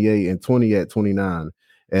 at 28, and 20 at 29,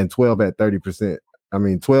 and 12 at 30%. I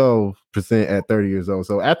mean, 12% at 30 years old.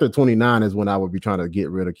 So after 29 is when I would be trying to get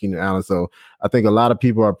rid of Keenan Allen. So I think a lot of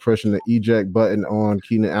people are pushing the eject button on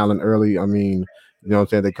Keenan Allen early. I mean, you know what I'm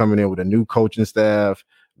saying? They're coming in with a new coaching staff.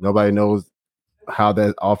 Nobody knows how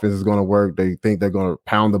that offense is going to work. They think they're going to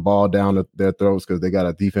pound the ball down their throats because they got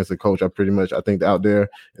a defensive coach I think out there.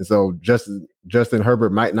 And so Justin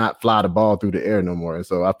Herbert might not fly the ball through the air no more. And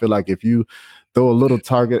so I feel like if you throw a little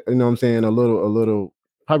target, you know what I'm saying, a little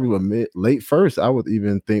probably late first, I would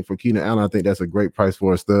even think for Keenan Allen, I think that's a great price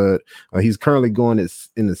for a stud. He's currently going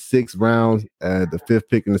in the 6th round, the 5th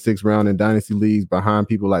pick in the 6th round in dynasty leagues, behind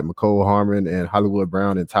people like Mecole Hardman and Hollywood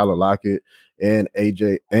Brown and Tyler Lockett and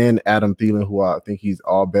AJ and Adam Thielen, who I think he's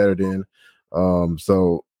all better than.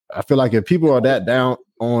 So I feel like if people are that down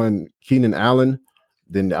on Keenan Allen,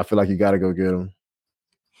 then I feel like you got to go get him.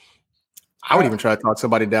 I would even try to talk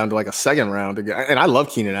somebody down to like a 2nd round. And I love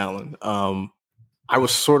Keenan Allen. I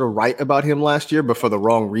was sort of right about him last year, but for the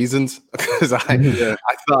wrong reasons. Because I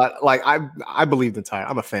thought, like, I believed in Tyrod.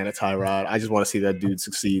 I'm a fan of Tyrod. I just want to see that dude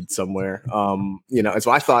succeed somewhere. You know, and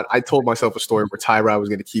so I told myself a story where Tyrod was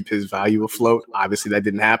going to keep his value afloat. Obviously, that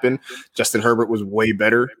didn't happen. Justin Herbert was way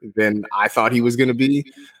better than I thought he was going to be.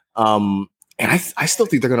 And I still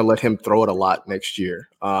think they're going to let him throw it a lot next year.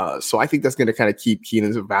 So I think that's going to kind of keep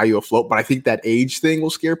Keenan's value afloat. But I think that age thing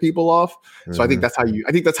will scare people off. Mm-hmm. So I think that's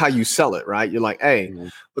how you sell it, right? You're like, hey,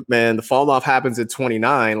 look, man, the fall off happens at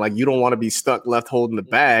 29. Like, you don't want to be stuck left holding the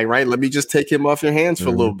bag, right? Let me just take him off your hands for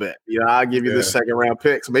a little bit. You know, I'll give you this 2nd round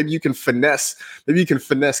pick. So maybe you can finesse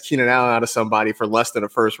Keenan Allen out of somebody for less than a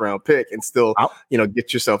 1st round pick and still, you know,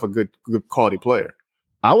 get yourself a good quality player.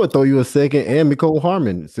 I would throw you a 2nd and Mecole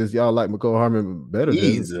Hardman, since y'all like Mecole Hardman better.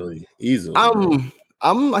 Easily.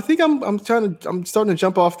 I'm starting to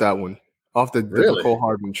jump off that one, off the Mecole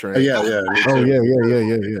Hardman train. Yeah. Yeah.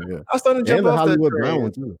 I'm starting to jump off Hollywood that train. Brown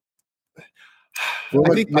one too. Well,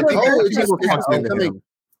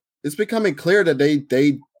 it's becoming clear that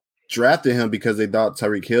they drafted him because they thought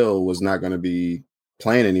Tyreek Hill was not going to be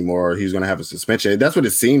playing anymore. He's going to have a suspension. That's what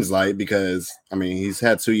it seems like, because I mean, he's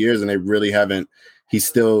had 2 years and they really haven't. He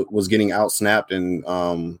still was getting out snapped and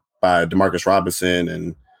by Demarcus Robinson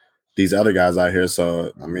and these other guys out here.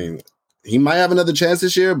 So I mean, he might have another chance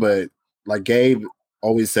this year, but like Gabe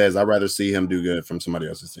always says, I'd rather see him do good from somebody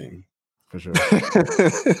else's team. For sure.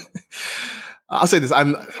 I'll say this: I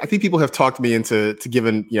think people have talked me into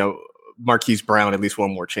giving, you know, Marquise Brown at least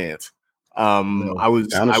one more chance. I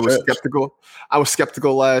was skeptical. I was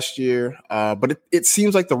skeptical last year, but it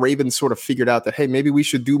seems like the Ravens sort of figured out that, hey, maybe we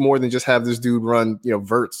should do more than just have this dude run, you know,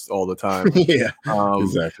 verts all the time.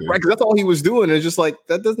 Exactly. Right, because that's all he was doing. And it's just like,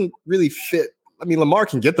 that doesn't really fit. I mean, Lamar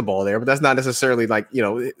can get the ball there, but that's not necessarily like, you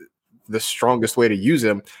know, the strongest way to use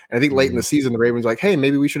him. And I think late in the season, the Ravens were like, hey,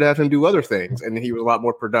 maybe we should have him do other things, and he was a lot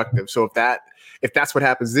more productive. So if that's what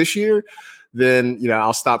happens this year, then, you know,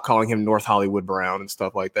 I'll stop calling him North Hollywood Brown and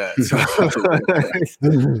stuff like that. So.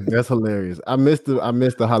 That's hilarious. I missed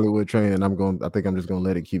the Hollywood train, and I think I'm just gonna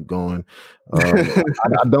let it keep going.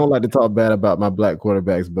 I don't like to talk bad about my black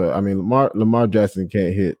quarterbacks, but I mean, Lamar Jackson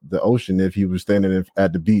can't hit the ocean if he was standing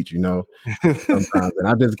at the beach, you know. Sometimes, and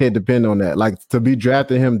I just can't depend on that. Like, to be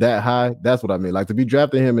drafting him that high, that's what I mean. Like, to be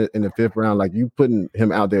drafting him in the 5th round, like, you putting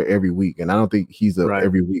him out there every week, and I don't think he's a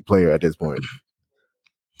every week player at this point.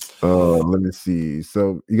 Let me see.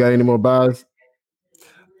 So you got any more buys?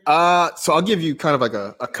 So I'll give you kind of like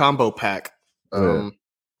a combo pack.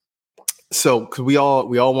 So because we all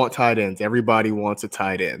want tight ends. Everybody wants a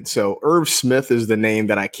tight end. So Irv Smith is the name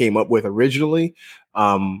that I came up with originally.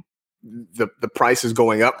 The price is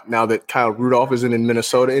going up now that Kyle Rudolph isn't in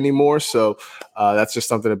Minnesota anymore. So that's just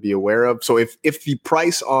something to be aware of. So if the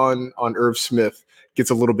price on Irv Smith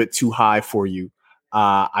gets a little bit too high for you,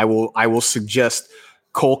 I will suggest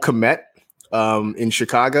Cole Kmet in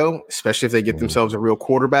Chicago, especially if they get themselves a real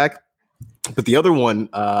quarterback. But the other one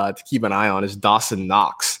to keep an eye on is Dawson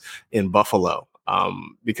Knox in Buffalo.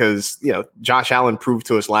 Because Josh Allen proved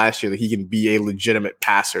to us last year that he can be a legitimate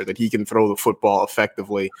passer, that he can throw the football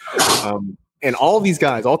effectively. And all these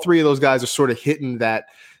guys, all three of those guys are sort of hitting that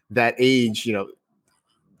age.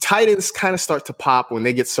 Tight ends kind of start to pop when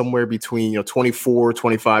they get somewhere between 24,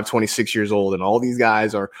 25, 26 years old, and all these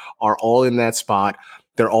guys are all in that spot.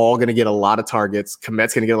 They're all going to get a lot of targets.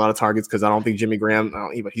 Komet's going to get a lot of targets because I don't think Jimmy Graham,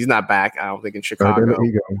 he's not back. I don't think in Chicago.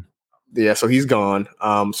 Yeah, so he's gone.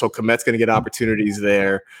 So Komet's going to get opportunities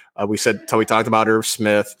there. We talked about Irv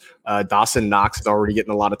Smith. Dawson Knox is already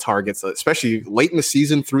getting a lot of targets, especially late in the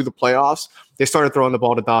season through the playoffs. They started throwing the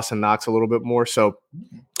ball to Dawson Knox a little bit more. So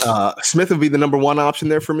Smith would be the number one option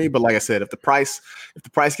there for me. But like I said, if the price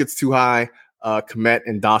gets too high, Komet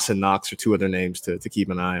and Dawson Knox are two other names to keep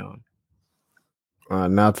an eye on.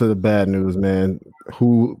 Now to the bad news, man.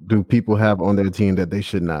 Who do people have on their team that they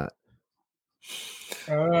should not?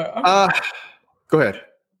 Go ahead.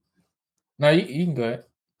 No, you can go ahead.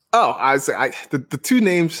 Oh, the two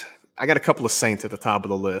names. I got a couple of Saints at the top of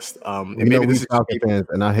the list. And maybe this is fans,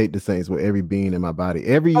 and I hate the Saints with every being in my body.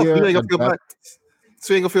 Every year, so you ain't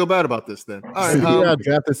gonna feel bad about this then. All right, I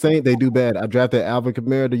drafted Saint, they do bad. I drafted Alvin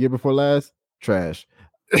Kamara the year before last, trash.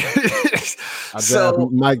 I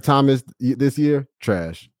drafted Mike Thomas this year,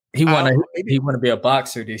 trash. He want to be a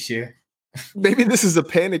boxer this year. Maybe this is a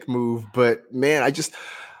panic move, but man,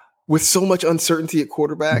 with so much uncertainty at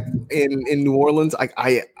quarterback in New Orleans,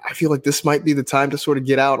 I feel like this might be the time to sort of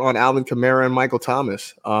get out on Alvin Kamara and Michael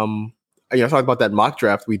Thomas. I talked about that mock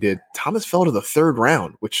draft we did. Thomas fell to the third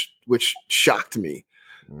round, which shocked me.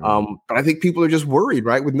 But I think people are just worried,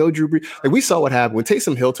 right? With no Drew Brees. Like we saw what happened when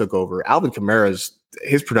Taysom Hill took over. Alvin Kamara's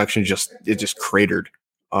his production just cratered.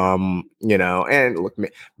 And look,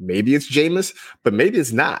 maybe it's Jameis, but maybe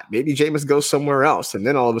it's not. Maybe Jameis goes somewhere else, and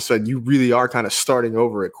then all of a sudden you really are kind of starting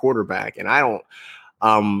over at quarterback. And I don't,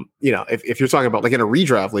 if you're talking about like in a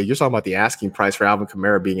redraft league, you're talking about the asking price for Alvin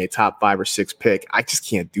Kamara being a top 5 or 6 pick. I just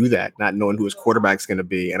can't do that, not knowing who his quarterback's going to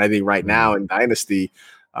be. And I think right now in Dynasty,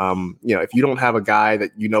 if you don't have a guy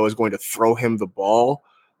that is going to throw him the ball,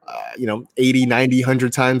 80, 90,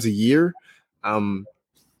 100 times a year,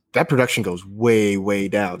 that production goes way, way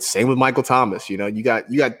down. Same with Michael Thomas. You got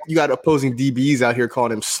opposing DBs out here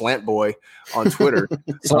calling him Slant Boy on Twitter.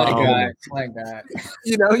 Slant guy.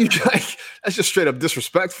 That's just straight up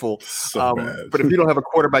disrespectful. So but if you don't have a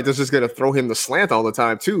quarterback that's just going to throw him the slant all the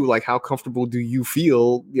time too, like how comfortable do you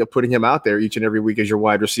feel putting him out there each and every week as your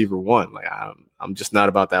wide receiver one? Like I'm just not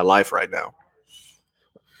about that life right now.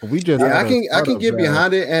 I can get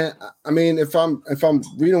behind it, and I mean, if I'm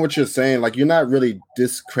reading what you're saying, like you're not really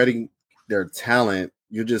discrediting their talent.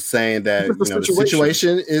 You're just saying that the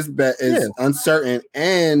situation is uncertain,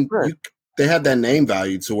 and they have that name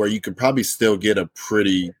value to where you could probably still get a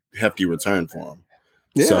pretty hefty return for them.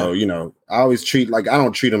 Yeah. So I always I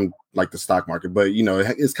don't treat them like the stock market, but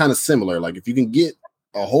it's kind of similar. Like if you can get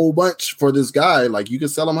a whole bunch for this guy, like you can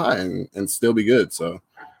sell them high and still be good. So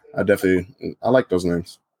I like those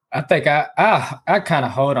names. I think I kind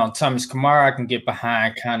of hold on Thomas. Kamara I can get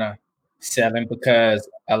behind kind of selling because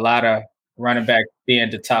a lot of running back being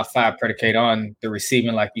the top 5 predicate on the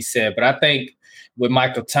receiving, like you said. But I think with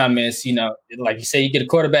Michael Thomas, like you say, you get a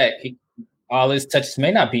quarterback, all his touches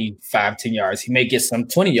may not be 5-10 yards. He may get some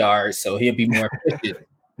 20 yards, so he'll be more efficient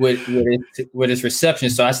with his reception.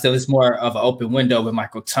 So it's more of an open window with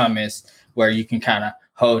Michael Thomas where you can kind of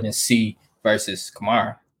hold and see versus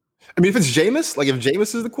Kamara. I mean, if it's Jameis, like if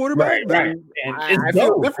Jameis is the quarterback, right. I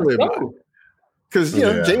feel differently about it. Because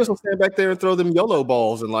Jameis will stand back there and throw them YOLO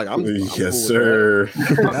balls, and like I'm yes, cool sir.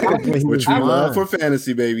 Which we love for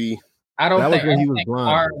fantasy, baby. I don't think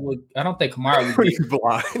Kamara would be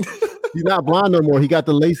blind. He's not blind no more. He got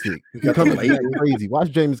the LASIK. He's coming back crazy. Watch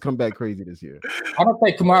Jameis come back crazy this year. I don't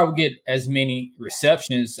think Kamara will get as many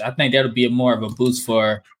receptions. I think that'll be more of a boost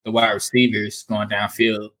for the wide receivers going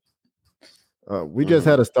downfield. We just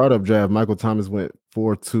had a startup draft. Michael Thomas went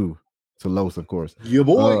 4-2 to Los, of course. Your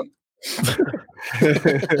boy. We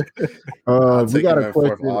got a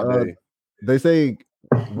question. They say,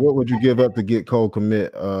 what would you give up to get Cole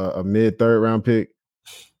Kmet, a mid-third round pick?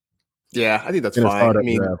 Yeah, I think that's fine. I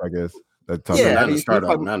mean, draft, I guess. Not a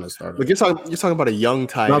startup. Like you're talking about a young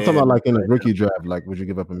tight end. I'm talking about like in a rookie draft. Like, would you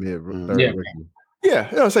give up a mid-third rookie? Yeah,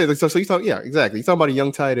 I'm saying so. You talk, exactly. You talking about a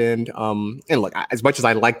young tight end. And look, as much as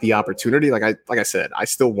I like the opportunity, like I said, I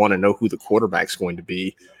still want to know who the quarterback's going to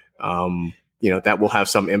be. That will have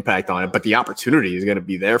some impact on it, but the opportunity is going to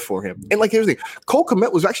be there for him. And like here's the thing, Cole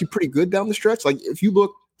Kmet was actually pretty good down the stretch. Like if you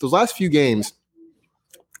look those last few games,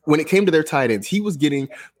 when it came to their tight ends, he was getting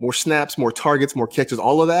more snaps, more targets, more catches,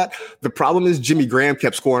 all of that. The problem is Jimmy Graham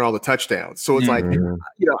kept scoring all the touchdowns. So it's like,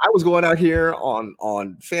 I was going out here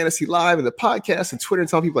on Fantasy Live and the podcast and Twitter and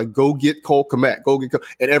telling people like, go get Cole Kmet, go get Cole.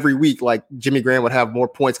 And every week, like Jimmy Graham would have more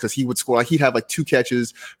points because he would score. Like he'd have like 2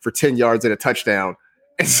 catches for 10 yards and a touchdown.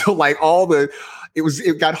 And so like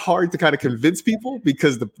it got hard to kind of convince people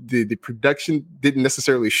because the production didn't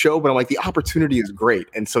necessarily show, but I'm like, the opportunity is great.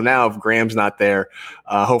 And so now if Graham's not there,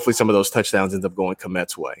 hopefully some of those touchdowns end up going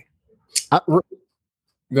Kmet's way.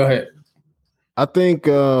 Go ahead. I think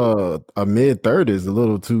a mid-third is a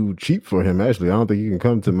little too cheap for him, actually. I don't think you can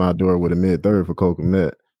come to my door with a mid-third for Cole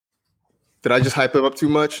Kmet. Did I just hype him up too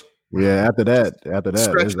much? Yeah, after that.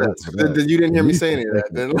 Stretch that. Then you didn't hear me say any of that.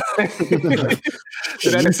 Then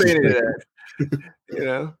I didn't say any of that. You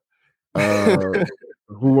know.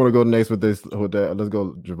 Who want to go next with this? With that, let's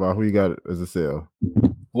go, Javar. Who you got as a sell?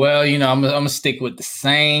 Well, I'm gonna stick with the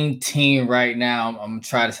same team right now. I'm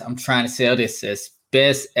trying to sell this as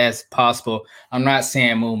best as possible. I'm not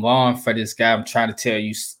saying move on for this guy. I'm trying to tell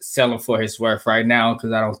you sell him for his worth right now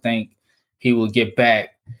because I don't think he will get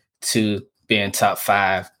back to being top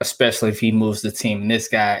 5, especially if he moves the team. And this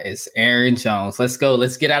guy is Aaron Jones. Let's go.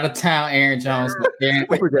 Let's get out of town, Aaron Jones.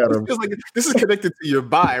 Like this is connected to your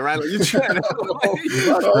buy, right? Like you're trying to,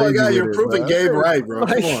 oh my God, you're proving Gabe right, bro.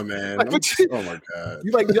 Come on, man. Oh my God.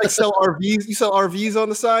 You like sell RVs? You sell RVs on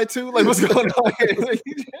the side too? Like what's going on here?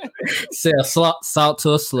 Sell salt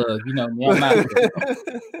to a slug. You know me. I'm out there.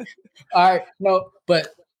 All right. No, but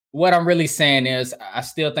what I'm really saying is I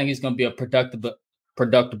still think he's going to be a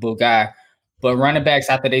productive guy. But running backs,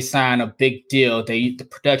 after they sign a big deal, the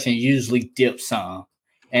production usually dips some.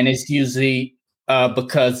 And it's usually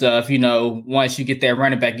because of, once you get that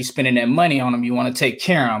running back, you're spending that money on him, you want to take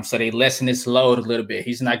care of him. So they lessen his load a little bit.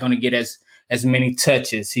 He's not going to get as many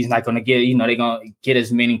touches. He's not going to get, they're going to get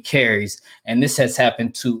as many carries. And this has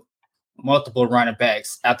happened to multiple running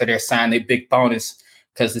backs after they're signed their big bonus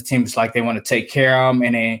because the team's like they want to take care of them.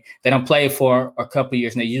 And they don't play for a couple of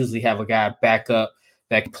years, and they usually have a guy back up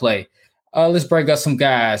that can play. Let's bring up some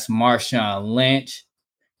guys. Marshawn Lynch.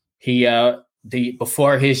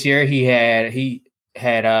 Before his year, he had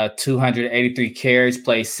 283 carries,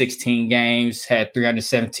 played 16 games, had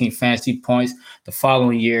 317 fantasy points. The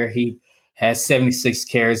following year, he had 76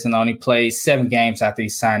 carries and only played 7 games after he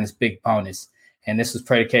signed his big bonus. And this was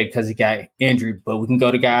predicated because he got injured. But we can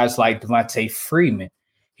go to guys like Devontae Freeman.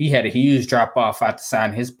 He had a huge drop off after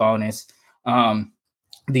signing his bonus.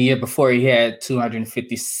 The year before, he had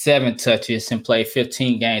 257 touches and played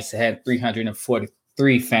 15 games and had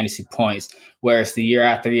 343 fantasy points, whereas the year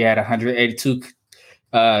after, he had 182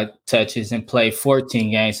 touches and played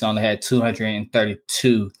 14 games and only had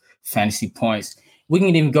 232 fantasy points. We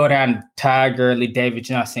can even go down to Ty Gurley, David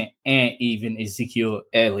Johnson, and even Ezekiel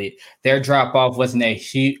Elliott. Their drop-off wasn't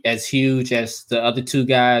as huge as the other 2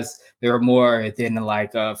 guys. They were more than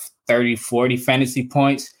 30, 40 fantasy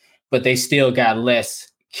points, but they still got less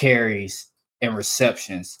carries and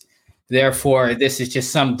receptions. Therefore, this is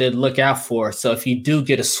just something to look out for. So if you do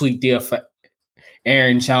get a sweet deal for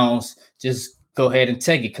Aaron Jones, just go ahead and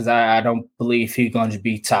take it because I don't believe he's going to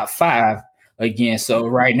be top 5 again. So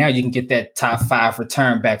right now you can get that top 5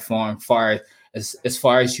 return back for him as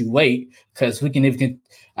far as you wait, because I can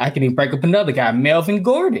even break up another guy, Melvin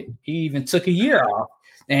Gordon. He even took a year off,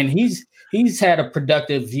 and he's had a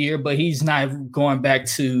productive year, but he's not going back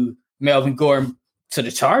to Melvin Gordon to the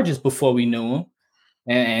Chargers before we knew him.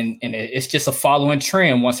 And it's just a following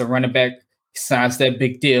trend. Once a running back signs that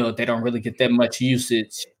big deal, they don't really get that much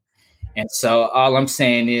usage. And so all I'm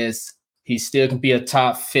saying is he still can be a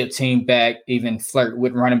top 15 back, even flirt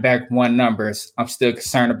with running back 1 numbers. I'm still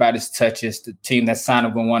concerned about his touches. The team that signed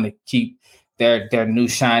him will want to keep their new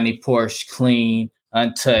shiny Porsche clean,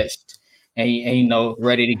 untouched, and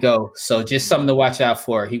ready to go. So just something to watch out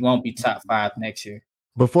for. He won't be top 5 next year.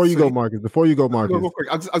 Before you go, Marcus. Real quick,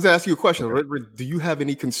 I was going to ask you a question. Do you have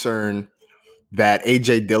any concern that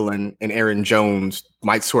AJ Dillon and Aaron Jones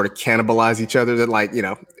might sort of cannibalize each other? That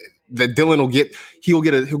that Dillon will get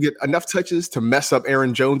enough touches to mess up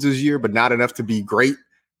Aaron Jones's year, but not enough to be great,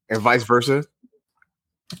 and vice versa.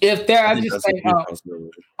 If there, I just think,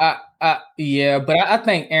 but I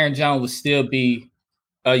think Aaron Jones would still be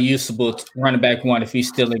a usable running back 1 if he's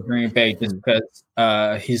still in Green Bay, just because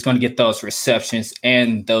he's going to get those receptions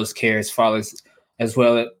and those carries as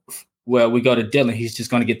well. Well, we go to Dillon, he's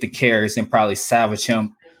just going to get the carries and probably salvage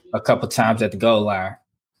him a couple times at the goal line.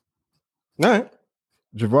 All right.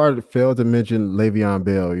 Javar failed to mention Le'Veon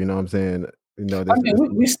Bell. You know what I'm saying? You know, I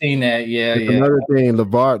mean, we've seen that. Yeah. Another thing,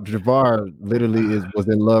 Javar literally was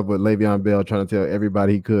in love with Le'Veon Bell, trying to tell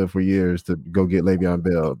everybody he could for years to go get Le'Veon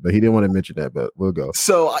Bell, but he didn't want to mention that. But we'll go.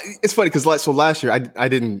 So it's funny because last year I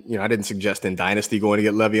didn't suggest in Dynasty going to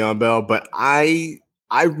get Le'Veon Bell, but I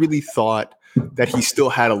really thought that he still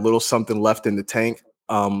had a little something left in the tank.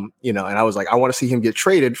 And I was like, I want to see him get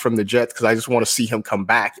traded from the Jets because I just want to see him come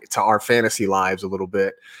back to our fantasy lives a little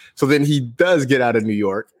bit. So then he does get out of New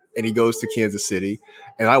York and he goes to Kansas City.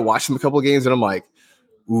 And I watched him a couple of games and I'm like,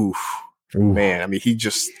 oof, man. I mean,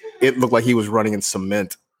 it looked like he was running in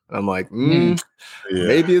cement. And I'm like,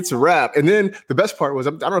 maybe it's a wrap. And then the best part was, I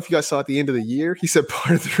don't know if you guys saw at the end of the year, he said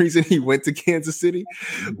part of the reason he went to Kansas City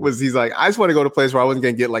was he's like, I just want to go to a place where I wasn't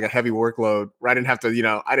going to get like a heavy workload, where I didn't have to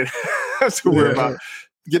worry about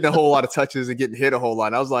getting a whole lot of touches and getting hit a whole lot.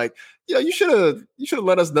 And I was like, you should have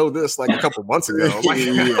let us know this like a couple months ago.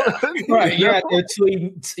 Right. You're out there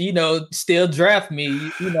tweeting, still draft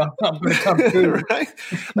me. I'm going to come through. Right?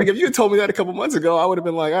 Like if you had told me that a couple months ago, I would have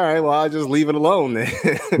been like, all right, well, I'll just leave it alone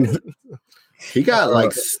then. He got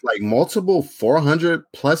like multiple 400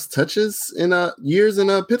 plus touches in years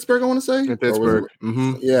in Pittsburgh, I want to say. In Pittsburgh.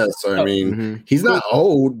 Yeah. So, I mean, he's not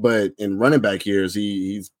old, but in running back years,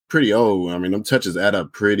 he's pretty old. I mean, them touches add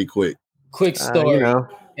up pretty quick. Quick story.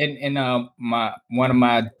 In one of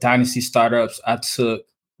my dynasty startups,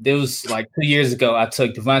 there was like 2 years ago, I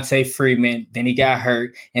took Devontae Freeman, then he got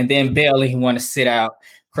hurt, and then Bailey, he wanted to sit out,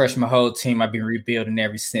 crushed my whole team. I've been rebuilding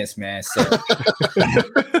ever since, man. So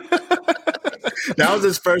that was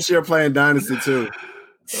his first year playing dynasty too.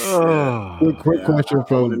 Quick question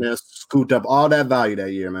from there, scooped up all that value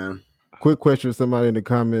that year, man. Quick question, somebody in the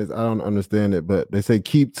comments. I don't understand it, but they say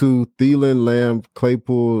keep 2: Thielen, Lamb,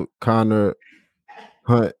 Claypool, Connor,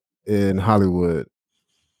 Hunt, in Hollywood.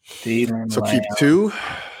 Thielen, so Lamb. Keep 2.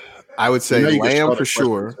 I would say Lamb for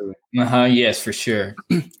sure. Yes, for sure.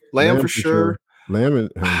 Lamb for sure. Lamb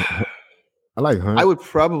and I like Hunt. I would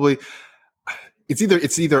probably.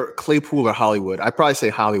 It's either Claypool or Hollywood. I'd probably say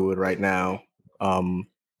Hollywood right now,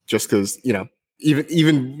 just because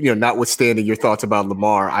even notwithstanding your thoughts about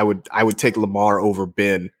Lamar, I would take Lamar over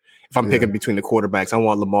Ben if I'm picking between the quarterbacks. I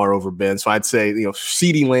want Lamar over Ben, so I'd say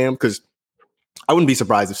CeeDee Lamb, because I wouldn't be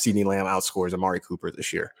surprised if CeeDee Lamb outscores Amari Cooper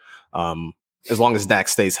this year, as long as Dak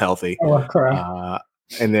stays healthy.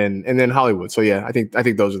 And then Hollywood. So yeah, I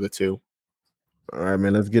think those are the two. All right,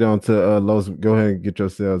 man. Let's get on to Los. Go ahead and get your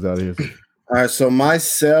sales out of here. All right, so my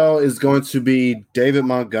sell is going to be David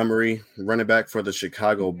Montgomery, running back for the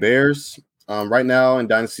Chicago Bears. Right now in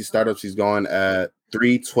Dynasty Startups, he's going at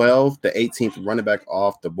 312, the 18th running back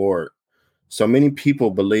off the board. So many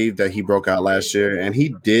people believe that he broke out last year, and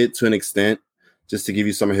he did to an extent. Just to give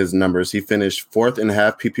you some of his numbers, he finished 4th in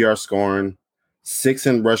half PPR scoring, 6th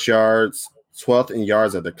in rush yards, 12th in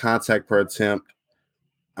yards at the contact per attempt,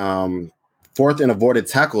 4th in avoided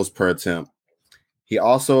tackles per attempt. He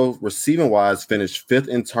also, receiving-wise, finished 5th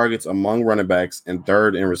in targets among running backs and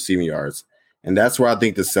 3rd in receiving yards. And that's where I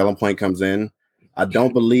think the selling point comes in. I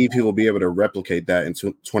don't believe he will be able to replicate that in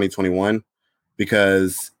 2021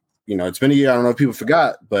 because, it's been a year. I don't know if people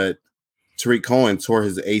forgot, but Tariq Cohen tore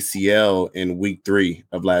his ACL in week 3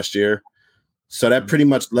 of last year. So that pretty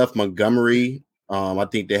much left Montgomery. I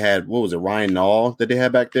think they had, Ryan Nall that they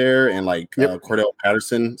had back there and Cordell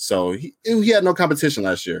Patterson. So he had no competition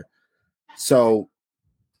last year. So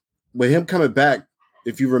with him coming back,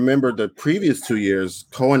 if you remember the previous 2 years,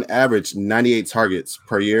 Cohen averaged 98 targets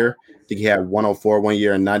per year. I think he had 104 one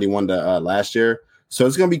year and 91 last year. So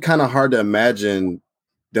it's going to be kind of hard to imagine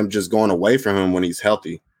them just going away from him when he's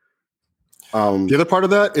healthy. The other part of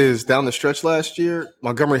that is down the stretch last year,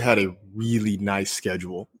 Montgomery had a really nice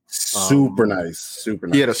schedule. Super nice.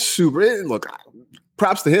 He had a look.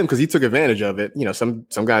 Props to him because he took advantage of it.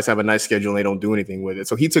 Some guys have a nice schedule and they don't do anything with it.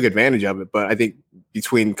 So he took advantage of it. But I think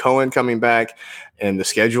between Cohen coming back and the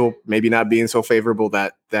schedule maybe not being so favorable,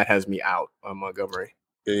 that has me out on Montgomery.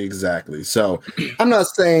 Exactly. So I'm not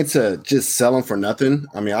saying to just sell him for nothing.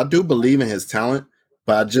 I mean, I do believe in his talent,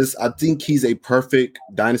 but I think he's a perfect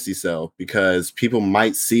dynasty sell because people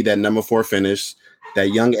might see that number 4 finish,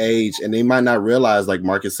 that young age, and they might not realize, like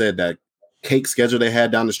Marcus said, that cake schedule they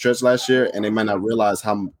had down the stretch last year, and they might not realize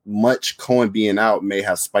how much Cohen being out may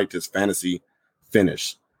have spiked his fantasy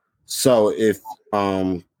finish. So if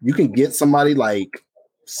you can get somebody like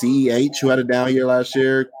CEH, who had a down year last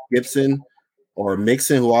year, Gibson, or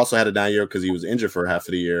Mixon, who also had a down year because he was injured for half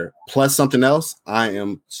of the year, plus something else, I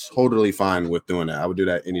am totally fine with doing that. I would do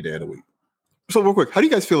that any day of the week. So real quick, how do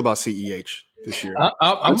you guys feel about CEH? this year.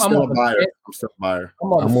 I'm still a buyer. I'm still a buyer.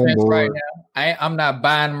 I'm on the I'm on fence right board. now. I'm not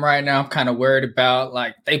buying them right now. I'm kind of worried about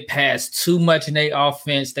like they pass too much in their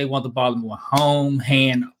offense. They want the ball in one home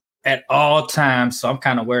hand at all times. So I'm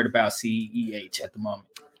kind of worried about CEH at the moment.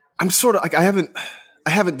 I'm sort of like I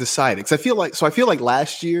haven't decided because I feel like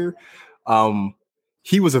last year,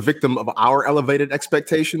 he was a victim of our elevated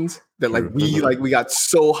expectations that we got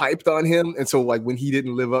so hyped on him, and so like when he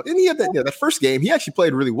didn't live up, and he had that first game, he actually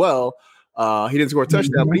played really well. He didn't score a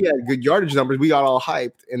touchdown, but he had good yardage numbers. We got all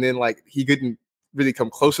hyped, and then like he couldn't really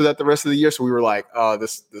come close to that the rest of the year. So we were like, "Oh,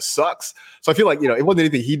 this sucks." So I feel like it wasn't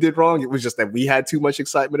anything he did wrong. It was just that we had too much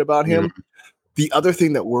excitement about him. Mm-hmm. The other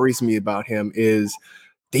thing that worries me about him is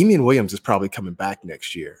Damian Williams is probably coming back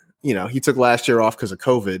next year. He took last year off because of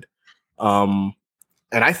COVID.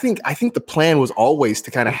 And I think the plan was always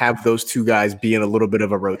to kind of have those two guys be in a little bit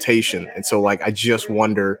of a rotation. And so like I just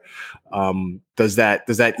wonder, does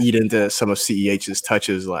that eat into some of CEH's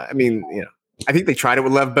touches? I mean, I think they tried it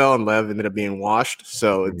with Lev Bell and Lev ended up being washed.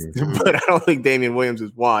 So but I don't think Damian Williams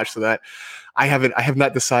is washed. So that I have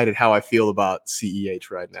not decided how I feel about CEH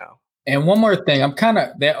right now. And one more thing,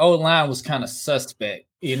 that old line was kind of suspect.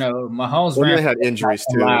 Mahomes they had injuries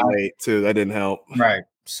too. That didn't help. Right.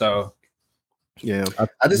 So yeah,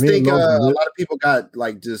 I just think a lot of people got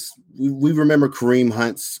like just we remember Kareem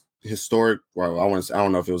Hunt's historic. Well, I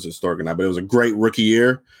don't know if it was historic or not, but it was a great rookie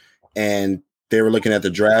year, and they were looking at the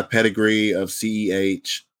draft pedigree of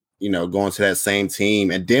CEH. Going to that same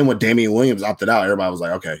team, and then when Damian Williams opted out, everybody was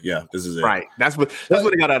like, "Okay, yeah, this is it." Right. That's what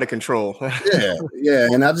it got out of control. yeah.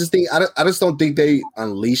 And I just think I just don't think they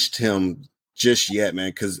unleashed him just yet, man.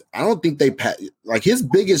 Because I don't think they like his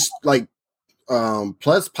biggest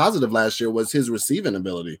plus positive last year was his receiving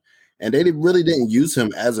ability, and they really didn't use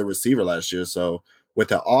him as a receiver last year. So with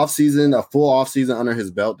the a full off season under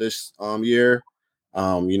his belt this year,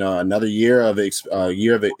 another year of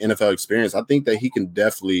NFL experience, I think that he can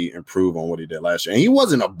definitely improve on what he did last year. And he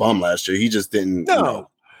wasn't a bum last year; he just didn't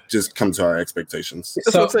just come to our expectations.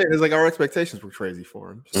 That's what I'm saying. It's like our expectations were crazy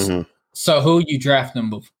for him. Mm-hmm. So who you drafting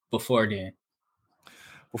before then?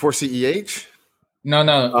 Before CEH?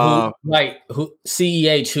 No. Who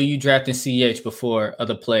CEH? Who you drafting CEH before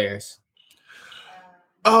other players?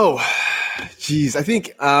 Oh, geez. I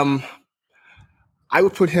think I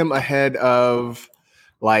would put him ahead of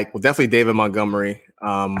definitely David Montgomery.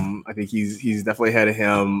 I think he's definitely ahead of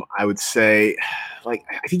him. I would say I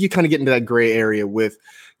think you kind of get into that gray area with,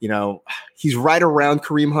 he's right around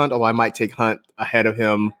Kareem Hunt, although I might take Hunt ahead of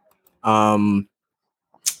him.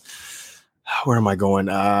 Where am I going?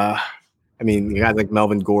 I mean, you guys like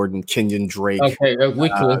Melvin Gordon, Kenyon Drake. Okay,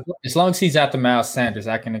 as long as he's after Miles Sanders,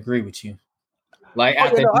 I can agree with you. I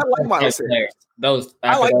like Miles Sanders. Those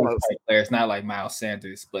players, not like Miles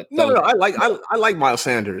Sanders, but I like Miles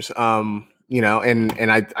Sanders. And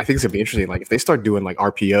I think it's gonna be interesting. Like if they start doing like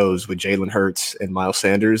RPOs with Jalen Hurts and Miles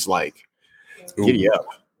Sanders, giddy up.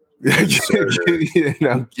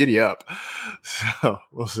 Giddy up. So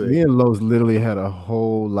we'll see. Me and Los literally had a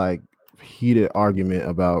whole heated argument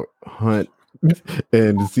about Hunt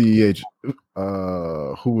and CEH,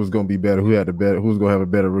 who was going to be better, who was going to have a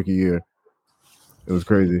better rookie year. It was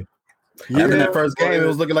crazy. After that first game, it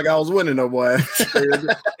was looking like I was winning, though, boy.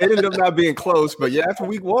 It ended up not being close, but yeah, after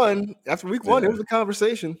week one, it was a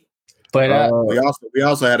conversation. But we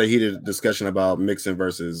also had a heated discussion about Mixon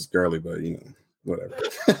versus Gurley, but whatever.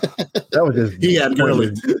 That was just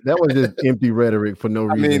that was just empty rhetoric for no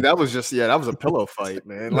reason. I mean, that was a pillow fight,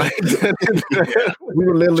 man. We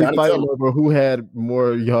were literally fighting over who had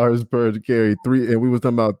more yards per carry, and we was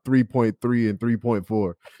talking about 3.3 and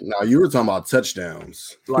 3.4. No, you were talking about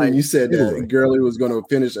touchdowns. You said that Gurley was going to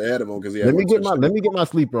finish ahead of him because he had let me get my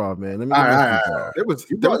sleeper off, man. There was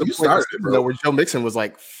a started where Joe Mixon was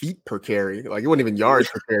like feet per carry, it wasn't even yards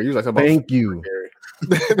per carry. He was like, thank you.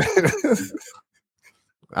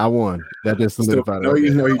 I won. That just solidified. No,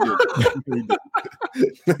 you didn't.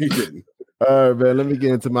 No, you didn't. All right, man. Let me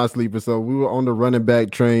get into my sleeper. So we were on the running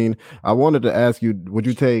back train. I wanted to ask you, would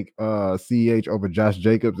you take CEH over Josh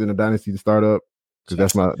Jacobs in a dynasty startup?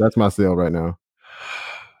 Because that's my sale right now.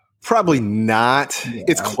 Probably not. Yeah.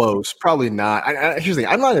 It's close. Probably not. Here's the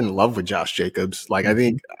thing. I'm not in love with Josh Jacobs. I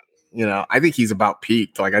think, I think he's about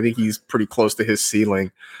peaked. I think he's pretty close to his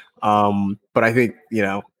ceiling. But I think,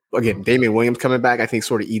 again, Damian Williams coming back, I think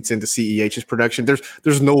sort of eats into CEH's production.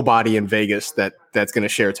 There's nobody in Vegas that's going to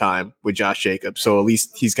share time with Josh Jacobs. So at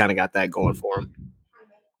least he's kind of got that going for him.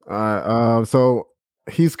 All right. So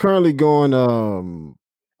he's currently going,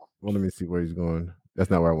 let me see where he's going. That's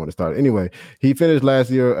not where I want to start. Anyway, he finished last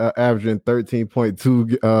year averaging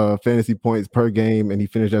 13.2 fantasy points per game, and he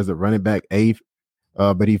finished as a running back 8th.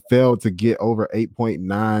 but he failed to get over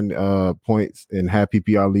 8.9 points in half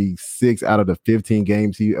PPR league 6 out of the 15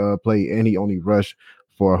 games he played, and he only rushed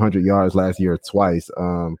for 100 yards last year twice.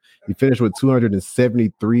 He finished with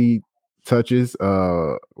 273 touches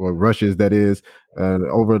or rushes, that is,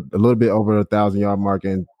 over a little bit over 1,000-yard mark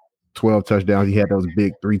and 12 touchdowns. He had those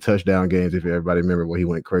big 3 touchdown games, if everybody remember, where he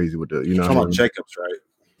went crazy with the, you know, talking about Jacobs, right?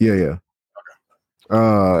 Yeah.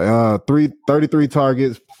 33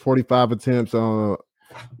 targets, 45 attempts,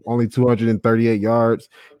 only 238 yards.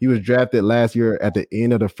 He was drafted last year at the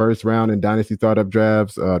end of the first round in dynasty startup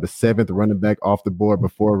drafts, the 7th running back off the board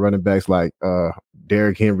before running backs like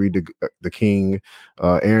Derrick Henry, the King,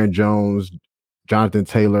 Aaron Jones, Jonathan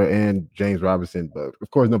Taylor, and James Robinson. But of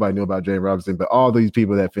course, nobody knew about James Robinson, but all these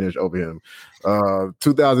people that finished over him.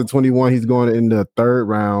 2021, he's going in the 3rd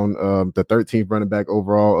round, the 13th running back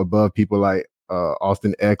overall, above people like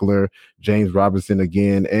Austin Eckler, James Robinson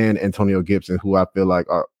again, and Antonio Gibson, who I feel like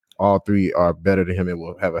are all 3 are better than him and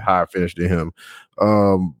will have a higher finish than him.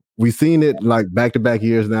 We've seen it like back-to-back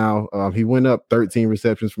years now. He went up 13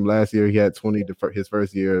 receptions from last year. He had 20 his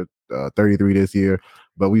first year, 33 this year.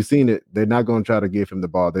 But we've seen it. They're not going to try to give him the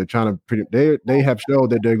ball. They're trying to they have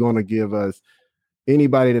showed that they're going to give us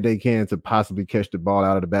anybody that they can to possibly catch the ball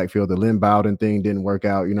out of the backfield. The Lynn Bowden thing didn't work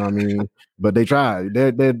out, you know what I mean? But they tried.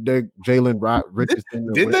 They're Jalen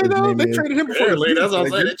Richardson. Did they though? They traded him before. That's what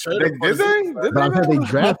I'm saying. Did they? But I'm saying they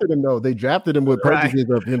drafted him though. They drafted him with purposes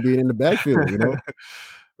of him being in the backfield, you know?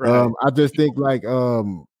 Right. I just think like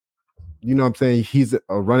you know what I'm saying, he's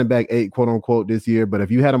a running back 8, quote unquote, this year. But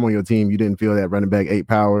if you had him on your team, you didn't feel that running back 8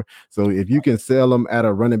 power. So if you can sell him at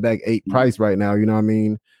a running back 8 price right now, you know what I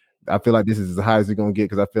mean? I feel like this is as high as he's gonna get,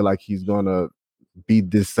 because I feel like he's gonna be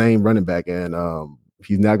this same running back, and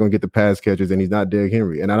he's not gonna get the pass catches, and he's not Derrick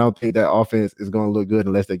Henry. And I don't think that offense is gonna look good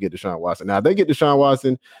unless they get Deshaun Watson. Now they get Deshaun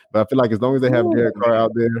Watson, but I feel like as long as they have Derek Carr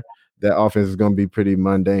out there, that offense is gonna be pretty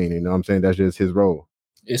mundane. You know what I'm saying? That's just his role.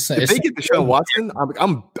 If they get Deshaun Watson,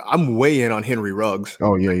 I'm way in on Henry Ruggs.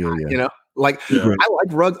 Oh yeah. You know, like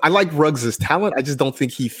I like Ruggs' talent. I just don't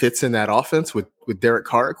think he fits in that offense with Derek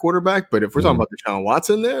Carr at quarterback. But if we're talking about Deshaun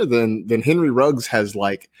Watson there, then Henry Ruggs has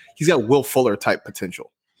he's got Will Fuller type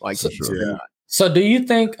potential. Like, So do you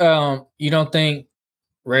think you don't think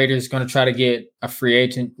Raiders going to try to get a free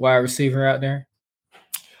agent wide receiver out there?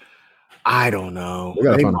 I don't know. We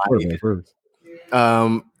gotta find a quarterback first.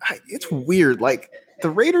 It's weird. Like, the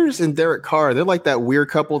Raiders and Derek Carr, they're like that weird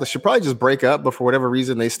couple that should probably just break up, but for whatever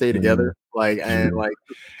reason they stay together. Like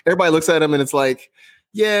everybody looks at them and it's like,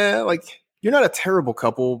 yeah, like you're not a terrible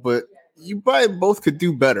couple, but you probably both could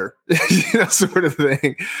do better, you know, sort of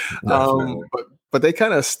thing. But they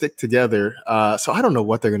kind of stick together. So I don't know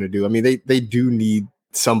what they're gonna do. I mean, they do need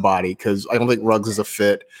somebody, because I don't think Ruggs is a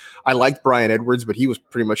fit. I liked Bryan Edwards, but he was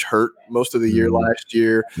pretty much hurt most of the year last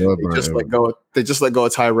year. They just let go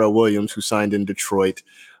of Tyrell Williams, who signed in Detroit.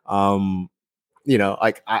 You know,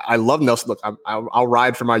 like I love Nelson. Look, I'll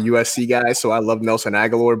ride for my USC guys, so I love Nelson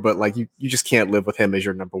Aguilar, but like you just can't live with him as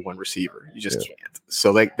your number 1 receiver. You just can't.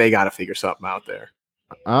 So they got to figure something out there.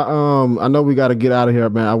 I know we got to get out of here,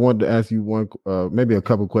 man. I wanted to ask you maybe a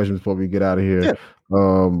couple questions before we get out of here.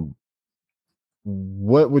 Yeah.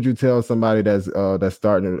 What would you tell somebody that's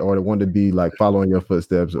starting or want to be like following your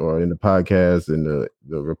footsteps, or in the podcast and the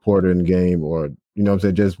reporter in the game, or you know what I'm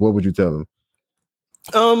saying? Just what would you tell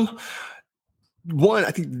them? One, I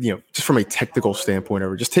think, you know, just from a technical standpoint,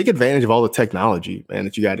 or just take advantage of all the technology, man,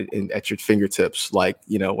 that you got at your fingertips. Like,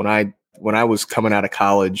 you know, when I was coming out of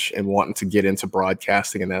college and wanting to get into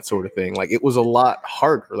broadcasting and that sort of thing, like it was a lot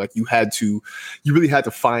harder. Like you really had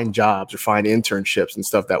to find jobs or find internships and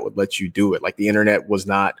stuff that would let you do it. Like the internet was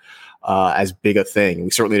not as big a thing. We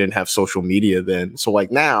certainly didn't have social media then. So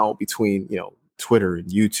like now, between, you know, Twitter and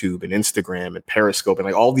YouTube and Instagram and Periscope and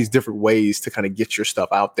like all these different ways to kind of get your stuff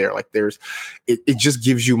out there, like it just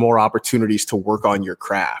gives you more opportunities to work on your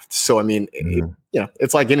craft. So I mean, you know,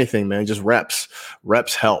 it's like anything, man, just reps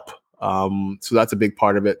help. So that's a big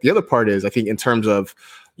part of it. The other part is, I think, in terms of,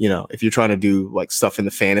 you know, if you're trying to do like stuff in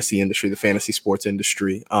the fantasy industry, the fantasy sports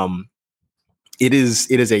industry, it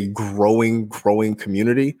is a growing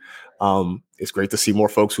community. It's great to see more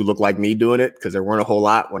folks who look like me doing it, because there weren't a whole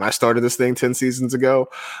lot when I started this thing 10 seasons ago.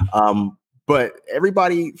 But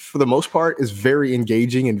everybody, for the most part, is very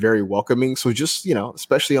engaging and very welcoming. So just, you know,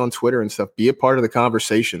 especially on Twitter and stuff, be a part of the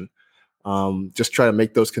conversation. Just try to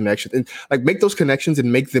make those connections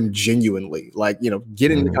and make them genuinely, like, you know,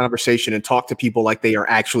 get in the conversation and talk to people like they are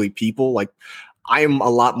actually people. Like I am a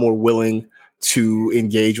lot more willing to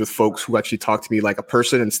engage with folks who actually talk to me like a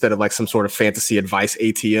person, instead of like some sort of fantasy advice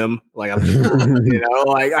ATM. Like I'm, you know,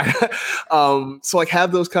 like, so like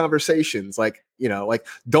have those conversations. Like, like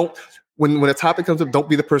don't. When a topic comes up, don't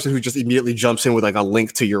be the person who just immediately jumps in with like a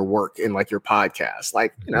link to your work in like your podcast.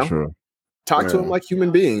 Like, talk to them like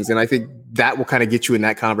human beings. And I think that will kind of get you in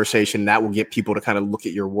that conversation. That will get people to kind of look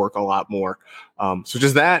at your work a lot more. So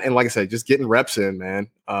just that. And like I said, just getting reps in, man,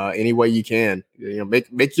 any way you can,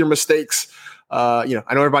 make your mistakes. I know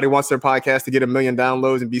everybody wants their podcast to get 1 million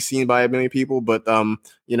downloads and be seen by 1 million people, but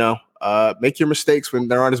make your mistakes when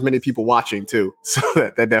there aren't as many people watching too. So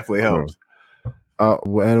that definitely helps.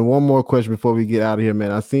 And one more question before we get out of here,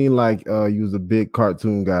 man. I seen like you was a big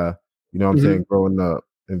cartoon guy, you know what I'm saying, growing up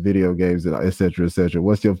in video games, and et cetera, et cetera.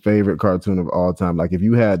 What's your favorite cartoon of all time? Like if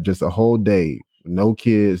you had just a whole day, no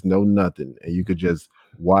kids, no nothing, and you could just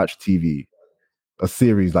watch TV, a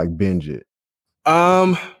series, like binge it.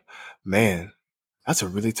 Man, that's a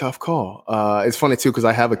really tough call. It's funny too, because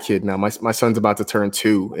I have a kid now. My son's about to turn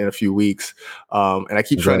 2 in a few weeks. And I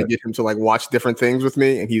keep trying to get him to like watch different things with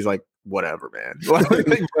me, and he's like, whatever, man.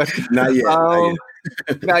 Not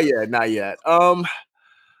yet. Not yet.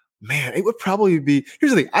 Man, it would probably be.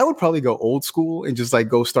 Here's the thing: I would probably go old school and just like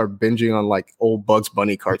go start binging on like old Bugs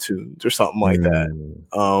Bunny cartoons or something like that.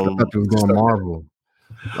 I thought you was going Marvel,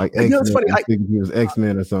 like X-Men. It's funny. I think it was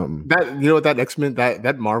X-Men or something. That X-Men,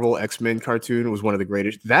 that Marvel X-Men cartoon was one of the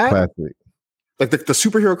greatest. That classic. Like the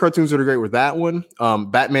superhero cartoons that are great were that one.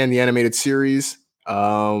 Batman the animated series.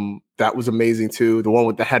 That was amazing too. The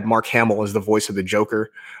one that had Mark Hamill as the voice of the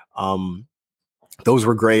Joker. Those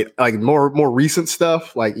were great. Like more recent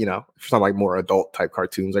stuff, like if you're talking like more adult type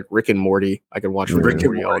cartoons, like Rick and Morty. I could watch Rick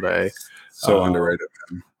and Morty all day. So underrated.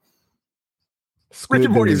 Rick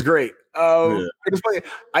and Morty is great. It's funny.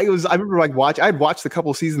 I remember like I'd watched a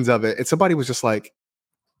couple seasons of it, and somebody was just like,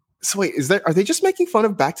 "So wait, are they just making fun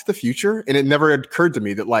of Back to the Future?" And it never occurred to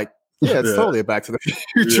me that like, it's totally a Back to the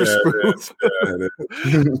Future spoof.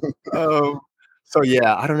 So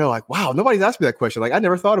yeah, I don't know. Like, wow, nobody's asked me that question. Like, I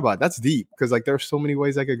never thought about it. That's deep because like there's so many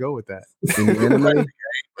ways I could go with that. In the anime,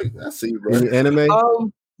 I see, bro. In the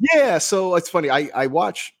anime, yeah. So it's funny. I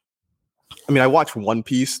watch One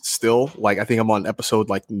Piece still. Like, I think I'm on episode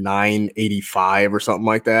like 985 or something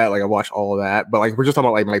like that. Like, I watch all of that. But like, we're just talking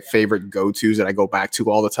about like my favorite go-tos that I go back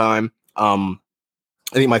to all the time. I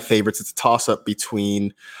think my favorites. It's a toss-up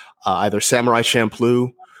between either Samurai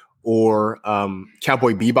Champloo or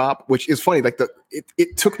Cowboy Bebop, which is funny. Like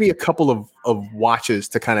it took me a couple of watches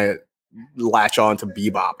to kind of latch on to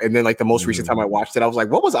Bebop, and then like the most recent time I watched it, I was like,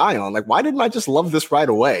 "What was I on? Like, why didn't I just love this right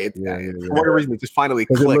away?" For whatever reason, it just finally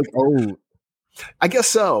clicked. old. I guess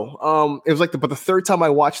so. It was like, but the third time I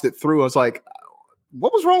watched it through, I was like,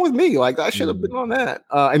 "What was wrong with me? Like, I should have been on that."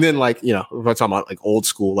 And then like we're talking about like old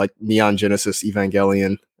school, like Neon Genesis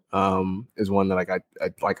Evangelion. Is one that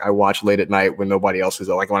I watch late at night when nobody else is,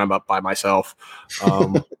 like when I'm up by myself.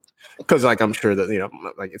 Because like I'm sure that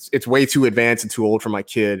like it's way too advanced and too old for my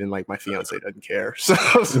kid, and like my fiance doesn't care. So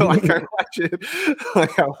like I watch it.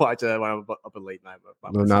 Like I watch it when I'm up at late night.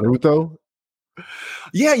 Naruto.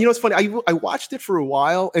 Yeah, it's funny. I watched it for a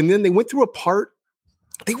while, and then they went through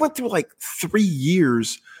like 3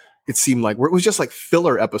 years. It seemed like where it was just like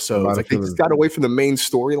filler episodes. Like they just got away from the main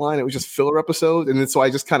storyline. It was just filler episodes, and then so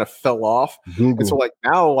I just kind of fell off. Google. And so like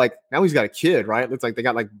now he's got a kid, right? It's like they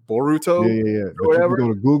got like Boruto, or whatever. You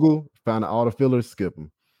go to Google, find all the fillers, skip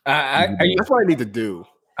them. That's what I need to do.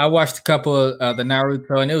 I watched a couple of the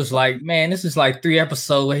Naruto, and it was like, man, this is like 3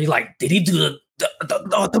 episodes where he's like, did he do the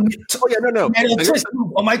no.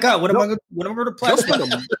 Oh my god, what am I going to play?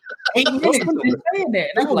 8 minutes saying that,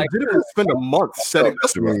 and I'm like, spend a month setting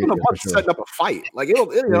up a fight. Like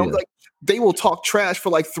like they will talk trash for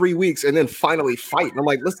like 3 weeks and then finally fight. And I'm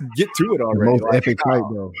like, let's get to it already. The most epic fight,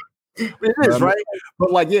 though. It is, right?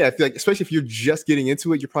 But like, yeah, like, especially if you're just getting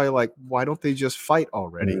into it, you're probably like, why don't they just fight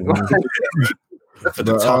already?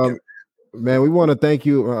 Man, we want to thank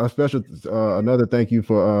you. Another thank you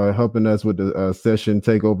for helping us with the session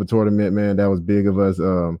takeover tournament, man. That was big of us.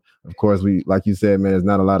 Of course, we, like you said, man, there's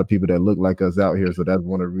not a lot of people that look like us out here, so that's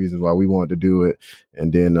one of the reasons why we wanted to do it.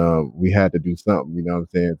 And then we had to do something, you know what I'm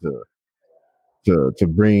saying, to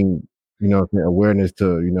bring, awareness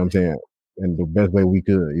to, you know what I'm saying, in the best way we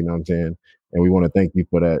could, you know what I'm saying. And we want to thank you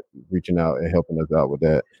for that, reaching out and helping us out with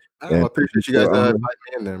that. I appreciate you guys inviting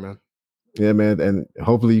me in there, man. Yeah, man, and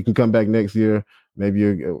hopefully you can come back next year. Maybe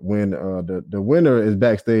you when the winner is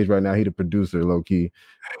backstage right now. He the producer, low key,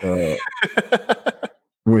 when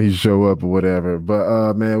he show up or whatever.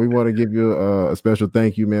 But man, we want to give you a special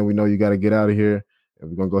thank you, man. We know you got to get out of here, and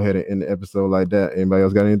we're gonna go ahead and end the episode like that. Anybody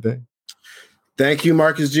else got anything? Thank you,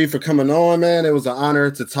 Marcus G, for coming on, man. It was an honor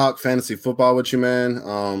to talk fantasy football with you,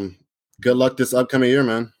 man. Good luck this upcoming year,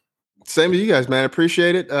 man. Same to you guys, man.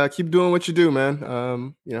 Appreciate it. Keep doing what you do,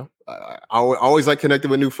 man. You know, I always like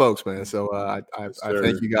connecting with new folks, man. So I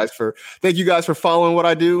thank you guys for following what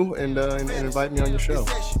I do and inviting me on your show.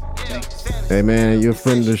 Hey man, you're a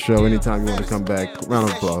friend of the show. Anytime you want to come back, round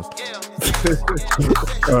of applause.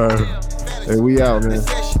 Hey, we out, man.